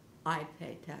building. I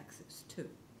pay taxes too,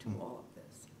 to all of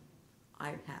this. I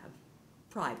have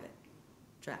private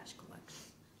trash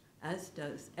collection, as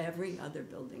does every other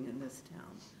building in this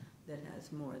town that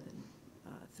has more than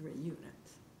 3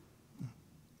 units.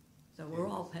 So we're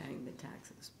all paying the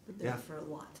taxes, but they're Yeah. for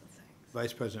lots of things.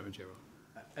 Vice President Ruggiero.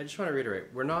 I just want to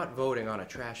reiterate, we're not voting on a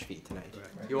trash fee tonight.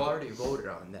 Correct. You already voted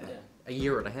on that a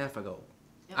year and a half ago.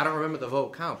 I don't remember the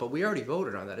vote count, but we already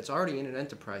voted on that. It's already in an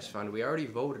enterprise fund. We already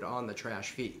voted on the trash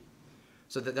fee.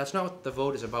 So that's not what the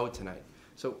vote is about tonight.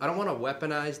 So I don't want to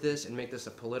weaponize this and make this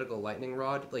a political lightning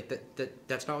rod. Like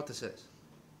that's not what this is.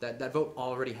 That vote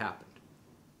already happened.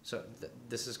 So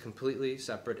this is completely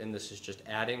separate, and this is just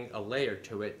adding a layer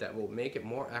to it that will make it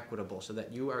more equitable, so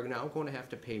that you are now going to have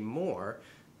to pay more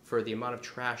for the amount of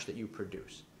trash that you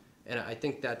produce. And I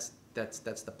think that's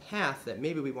the path that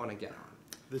maybe we want to get on.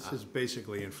 This is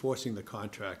basically enforcing the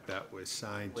contract that was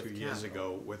signed With 2 years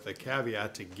capital. ago with a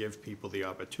caveat to give people the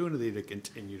opportunity to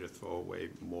continue to throw away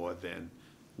more than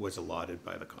was allotted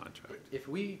by the contract. If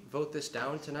we vote this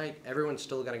down tonight, everyone's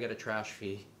still going to get a trash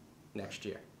fee next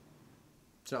year.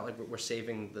 It's not like we're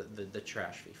saving the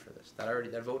trash fee for this.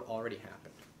 That vote already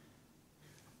happened.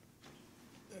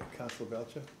 Councilor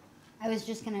Belcher? I was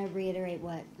just gonna reiterate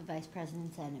what the vice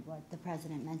president said and what the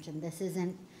president mentioned. This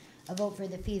isn't a vote for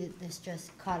the fee, that this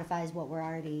just codifies what we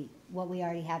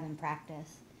already have in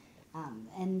practice.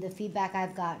 And the feedback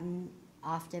I've gotten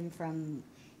often from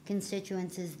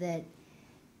constituents is that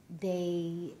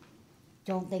they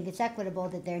don't think it's equitable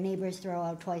that their neighbors throw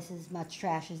out twice as much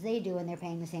trash as they do and they're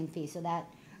paying the same fee. So that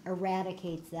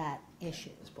eradicates that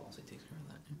issue. This policy takes care of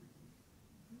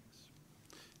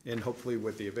that. And hopefully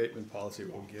with the abatement policy,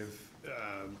 it will give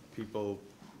people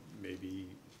maybe,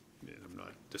 and I'm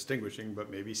not distinguishing,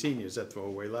 but maybe seniors that throw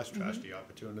away less trash, the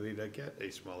opportunity to get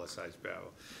a smaller sized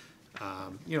barrel.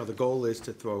 You know, the goal is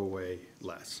to throw away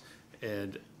less.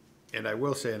 And I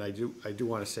will say, and I do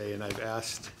want to say, and I've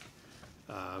asked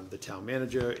the town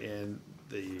manager and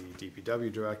the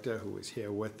DPW director, who is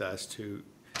here with us, to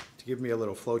give me a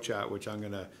little flow chart, which I'm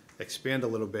going to expand a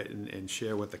little bit and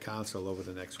share with the council over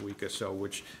the next week or so,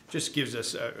 which just gives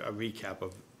us a recap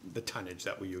of the tonnage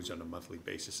that we use on a monthly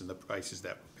basis and the prices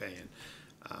that we're paying.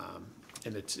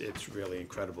 And it's really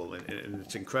incredible. And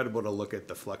it's incredible to look at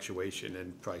the fluctuation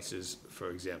in prices,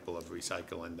 for example, of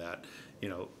recycling that, you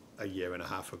know, a year and a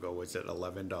half ago was at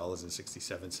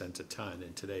 $11.67 a ton,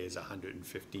 and today is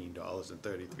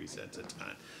 $115.33 a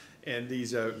ton. And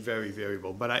these are very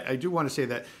variable. But I do want to say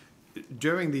that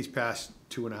during these past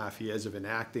 2.5 years of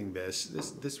enacting this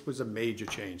was a major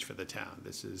change for the town.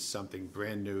 This is something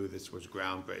brand new. This was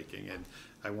groundbreaking. And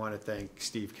I want to thank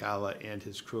Steve Calla and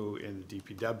his crew in the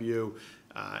DPW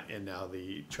and now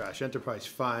the Trash Enterprise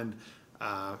Fund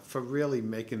for really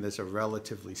making this a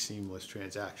relatively seamless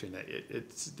transaction.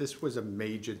 This was a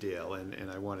major deal, and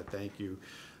I want to thank you.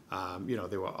 You know,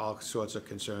 there were all sorts of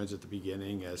concerns at the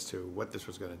beginning as to what this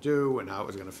was going to do and how it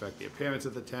was going to affect the appearance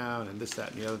of the town and this,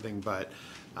 that, and the other thing. But,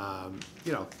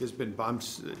 you know, there's been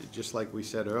bumps, just like we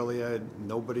said earlier.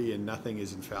 Nobody and nothing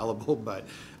is infallible, but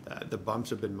the bumps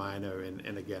have been minor.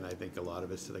 And again, I think a lot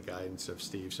of it's to the guidance of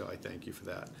Steve, so I thank you for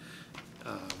that.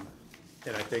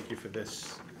 And I thank you for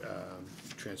this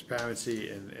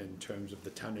transparency in terms of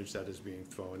the tonnage that is being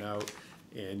thrown out.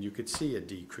 And you could see a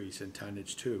decrease in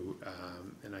tonnage too,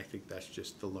 and I think that's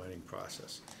just the learning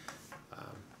process.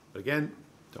 But again,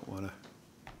 don't want to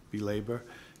belabor.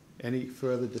 Any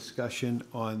further discussion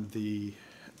on the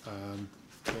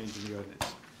change in the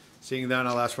ordinance? Seeing none,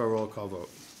 I'll ask for a roll call vote.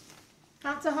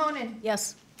 Counsel Honan.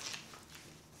 Yes.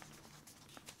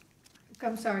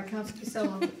 I'm sorry, Counsel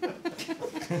Castillo.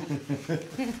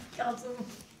 Counsel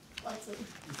Watson.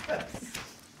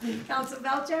 Counsel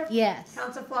Belcher. Yes.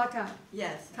 Counsel Flockhart.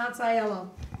 Yes. Counsel Aiello.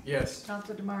 Yes.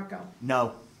 Counsel DeMarco.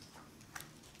 No.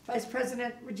 Vice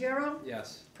President Ruggiero.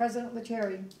 Yes. President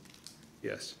Lettieri.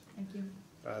 Yes. Thank you.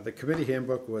 The committee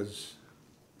handbook was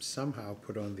somehow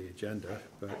put on the agenda,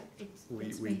 but It's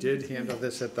we been- did handle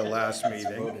this at the last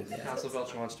meeting. Council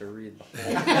Belcher wants to read.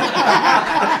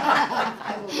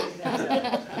 I will do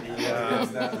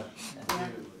that.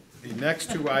 The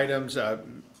next two items are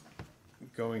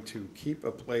going to keep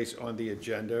a place on the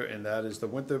agenda, and that is the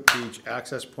Winthrop Beach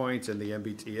access points and the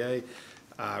MBTA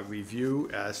review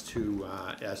as to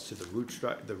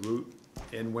the route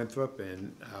in Winthrop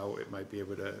and how it might be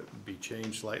able to be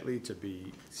changed slightly to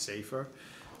be safer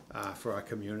for our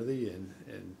community.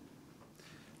 And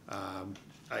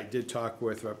I did talk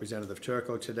with Representative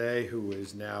Turco today, who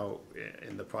is now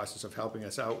in the process of helping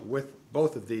us out with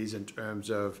both of these in terms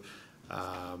of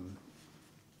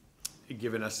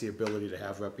giving us the ability to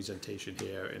have representation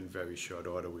here in very short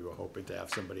order. We were hoping to have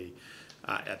somebody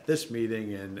at this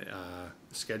meeting, and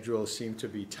schedules seem to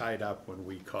be tied up when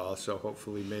we call, so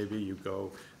hopefully maybe you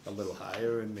go a little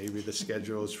higher and maybe the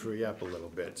schedules free up a little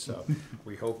bit. So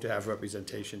we hope to have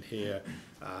representation here,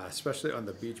 especially on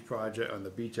the beach project, on the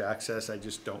beach access. I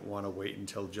just don't want to wait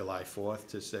until July 4th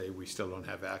to say we still don't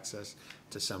have access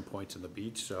to some points on the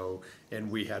beach. So,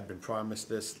 and we had been promised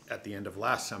this at the end of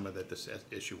last summer that this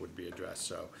issue would be addressed.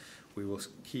 So we will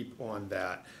keep on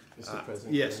that. Mr.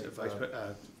 President? Yes,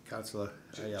 Councilor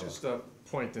Aiello. Just a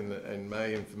point, and my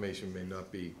information may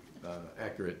not be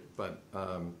accurate, but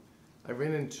I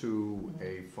ran into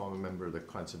a former member of the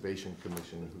Conservation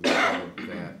Commission who said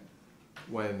that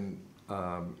when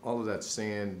all of that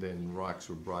sand and rocks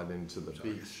were brought into the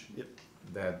beach, Yep.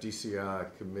 that DCR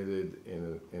committed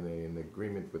in an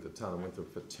agreement with the town of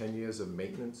Winthrop for 10 years of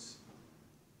maintenance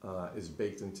is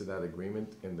baked into that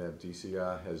agreement, and that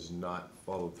DCR has not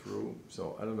followed through.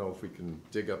 So I don't know if we can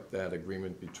dig up that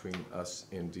agreement between us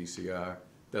and DCR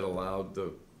that allowed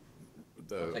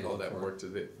all that work to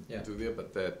do there,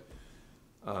 but that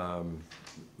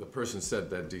the person said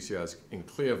that DCR is in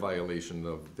clear violation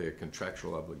of their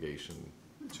contractual obligation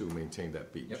to maintain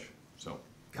that beach. Yep. So,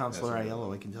 Counselor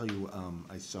Aiello, I can tell you,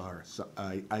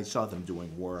 I saw them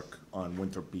doing work on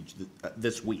Winthrop Beach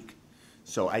this week.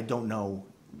 So I don't know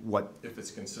what. if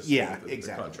it's consistent Yeah, with the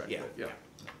exactly, contract. yeah.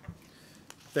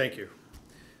 Thank you.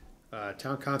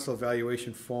 Town council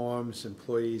evaluation forms,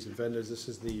 employees and vendors. This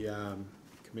is the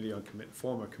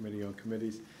former committee on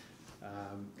committees.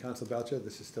 Councilor Belcher,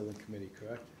 this is still in committee,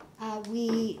 correct?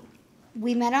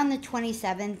 We met on the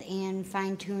 27th and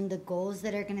fine-tuned the goals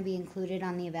that are going to be included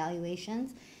on the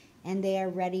evaluations, and they are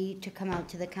ready to come out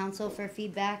to the council for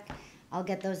feedback. I'll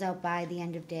get those out by the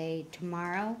end of day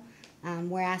tomorrow.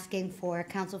 We're asking for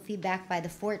council feedback by the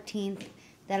 14th.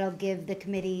 That'll give the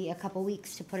committee a couple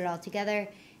weeks to put it all together,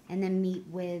 and then meet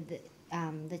with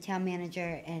the town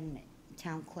manager and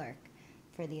town clerk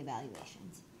for the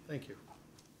evaluations. Thank you.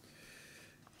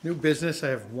 New business, I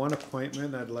have one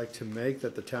appointment I'd like to make,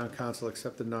 that the town council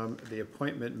accept the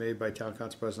appointment made by Town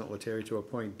Council President Lettieri to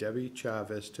appoint Debbie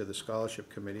Chavez to the Scholarship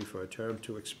Committee for a term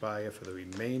to expire for the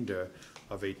remainder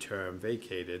of a term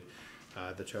vacated.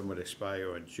 The term would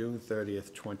expire on June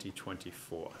 30th,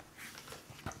 2024.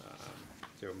 Is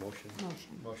there a motion?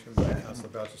 Motion by Councilor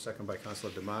Belcher, second by Councilor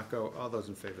DeMarco. All those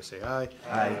in favor say aye.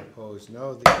 Aye. Opposed,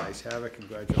 no. The ayes have it.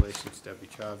 Congratulations, Debbie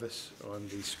Chavez, on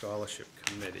the Scholarship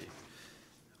Committee.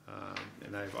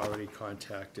 And I've already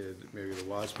contacted Mary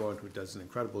Lou Osborne, who does an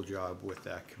incredible job with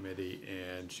that committee,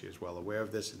 and she is well aware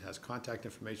of this and has contact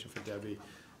information for Debbie,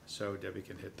 so Debbie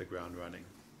can hit the ground running.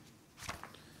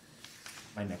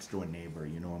 My next door neighbor,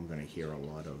 you know I'm gonna hear a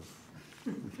lot of,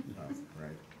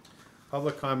 right?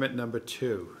 Public comment number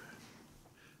 2.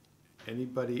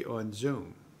 Anybody on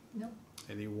Zoom? No.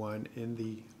 Anyone in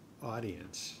the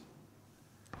audience?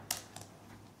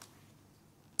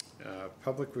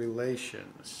 Public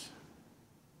relations.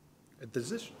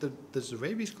 Does the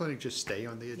rabies clinic just stay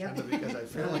on the agenda? Because I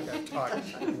feel like I've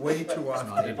talked way too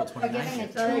often. On April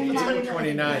 29th. April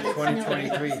 29,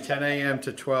 2023, 10 a.m.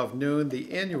 to 12 noon,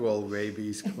 the annual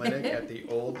rabies clinic at the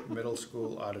Old Middle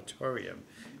School Auditorium.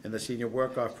 And the senior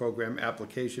work-off program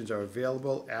applications are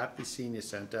available at the senior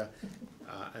center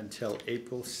until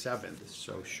April 7th,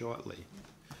 so shortly.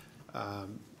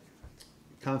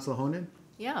 Councilor Honan?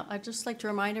 Yeah, I'd just like to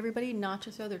remind everybody not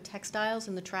to throw their textiles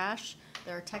in the trash.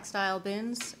 There are textile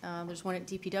bins. There's one at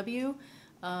DPW.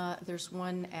 There's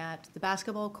one at the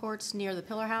basketball courts near the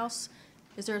Pillar House.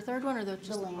 Is there a third one, or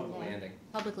just The landing. Landing.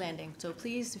 public landing? So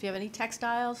please, if you have any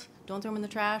textiles, don't throw them in the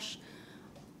trash.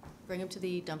 Bring them to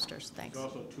the dumpsters. Thanks.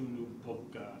 There's also 2 new book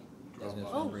I was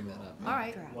drop-offs. gonna bring that up. All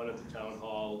right. One at the town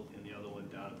hall and the other one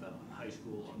down at the high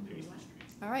school on Payson Street.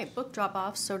 All right, book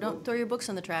drop-offs, so don't throw your books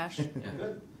in the trash.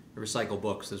 Yeah. Recycle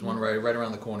books. There's one right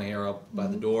around the corner here, up by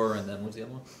the door, and then what's the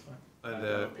other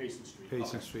one? Payson Street.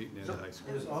 Payson Street near the high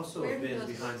school. There's also a bin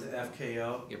behind the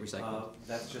FKO. Get recycled.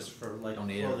 That's just for like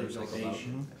Donate or clothing recycle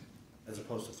donation, as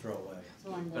opposed to throw away.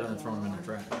 Better than throwing them in the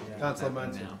trash. Councilor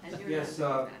Back Munson. now. Yes,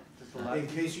 in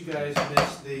case you guys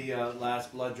missed the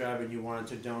last blood drive and you wanted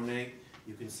to donate,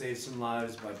 you can save some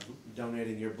lives by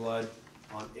donating your blood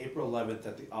on April 11th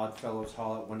at the Odd Fellows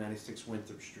Hall at 196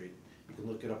 Winthrop Street. You can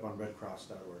look it up on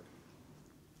redcross.org.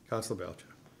 Councilor Belcher.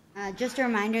 Just a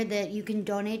reminder that you can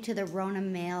donate to the Rona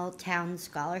Mail Town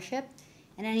Scholarship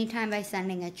at any time by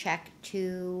sending a check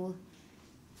to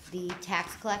the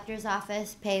tax collector's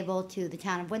office payable to the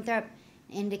town of Winthrop,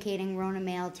 indicating Rona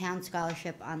Mail Town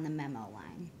Scholarship on the memo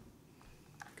line.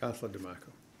 Councilor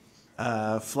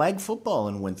DeMarco. Flag football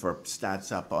in Winthrop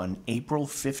starts up on April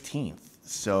 15th.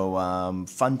 So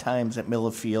fun times at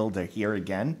Miller Field are here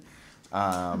again.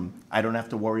 I don't have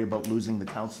to worry about losing the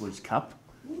Counselor's Cup.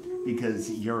 because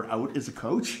you're out as a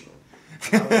coach.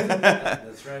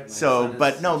 That's right. My So, son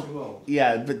but is no, too old.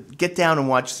 yeah, but get down and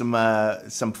watch some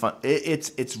fun.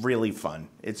 It's really fun.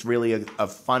 It's really a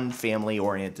fun family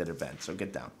oriented event. So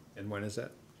get down. And when is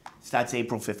that? Starts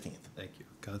April 15th. Thank you.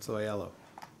 Councilor Aiello.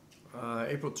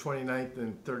 April 29th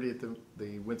and 30th,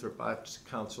 the Winthrop Arts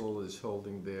Council is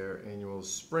holding their annual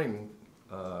spring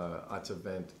arts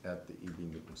event at the E.B.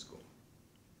 Newton School.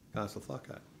 Councilor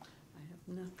Flockhart. I have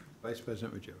nothing. Vice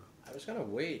President Ruggiero. I was gonna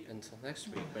wait until next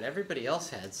week, but everybody else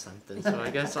had something, so I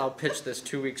guess I'll pitch this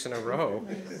 2 weeks in a row,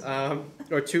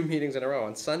 or 2 meetings in a row.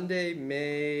 On Sunday,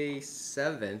 May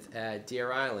 7th at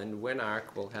Deer Island,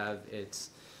 Winark will have its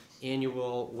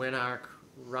annual Winark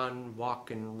Run,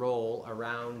 Walk, and Roll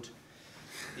around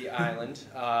the island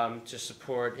to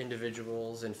support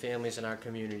individuals and families in our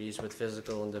communities with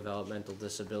physical and developmental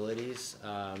disabilities.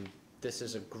 This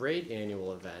is a great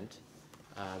annual event.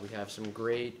 We have some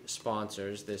great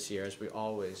sponsors this year, as we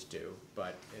always do,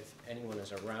 but if anyone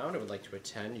is around and would like to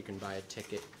attend, you can buy a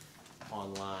ticket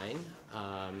online.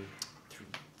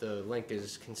 The link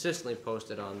is consistently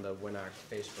posted on the Winark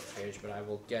Facebook page, but I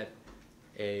will get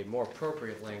a more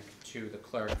appropriate link to the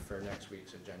clerk for next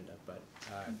week's agenda. But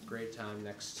great time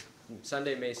next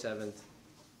Sunday, May 7th,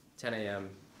 10 a.m.,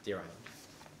 Deer Island.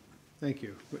 Thank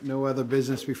you. With no other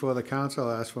business before the council,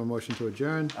 I'll ask for a motion to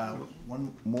adjourn.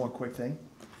 One more quick thing.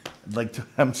 I'd like to,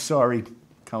 I'm sorry,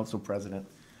 Council President.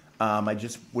 I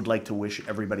just would like to wish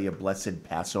everybody a blessed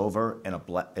Passover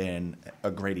and a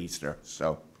great Easter,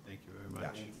 so. Thank you very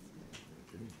much.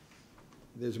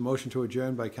 There's a motion to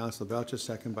adjourn by Councilor Belcher,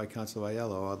 second by Councilor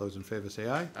Aiello. All those in favor say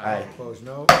aye. Aye. Opposed,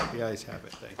 no. The ayes have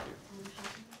it. Thank you.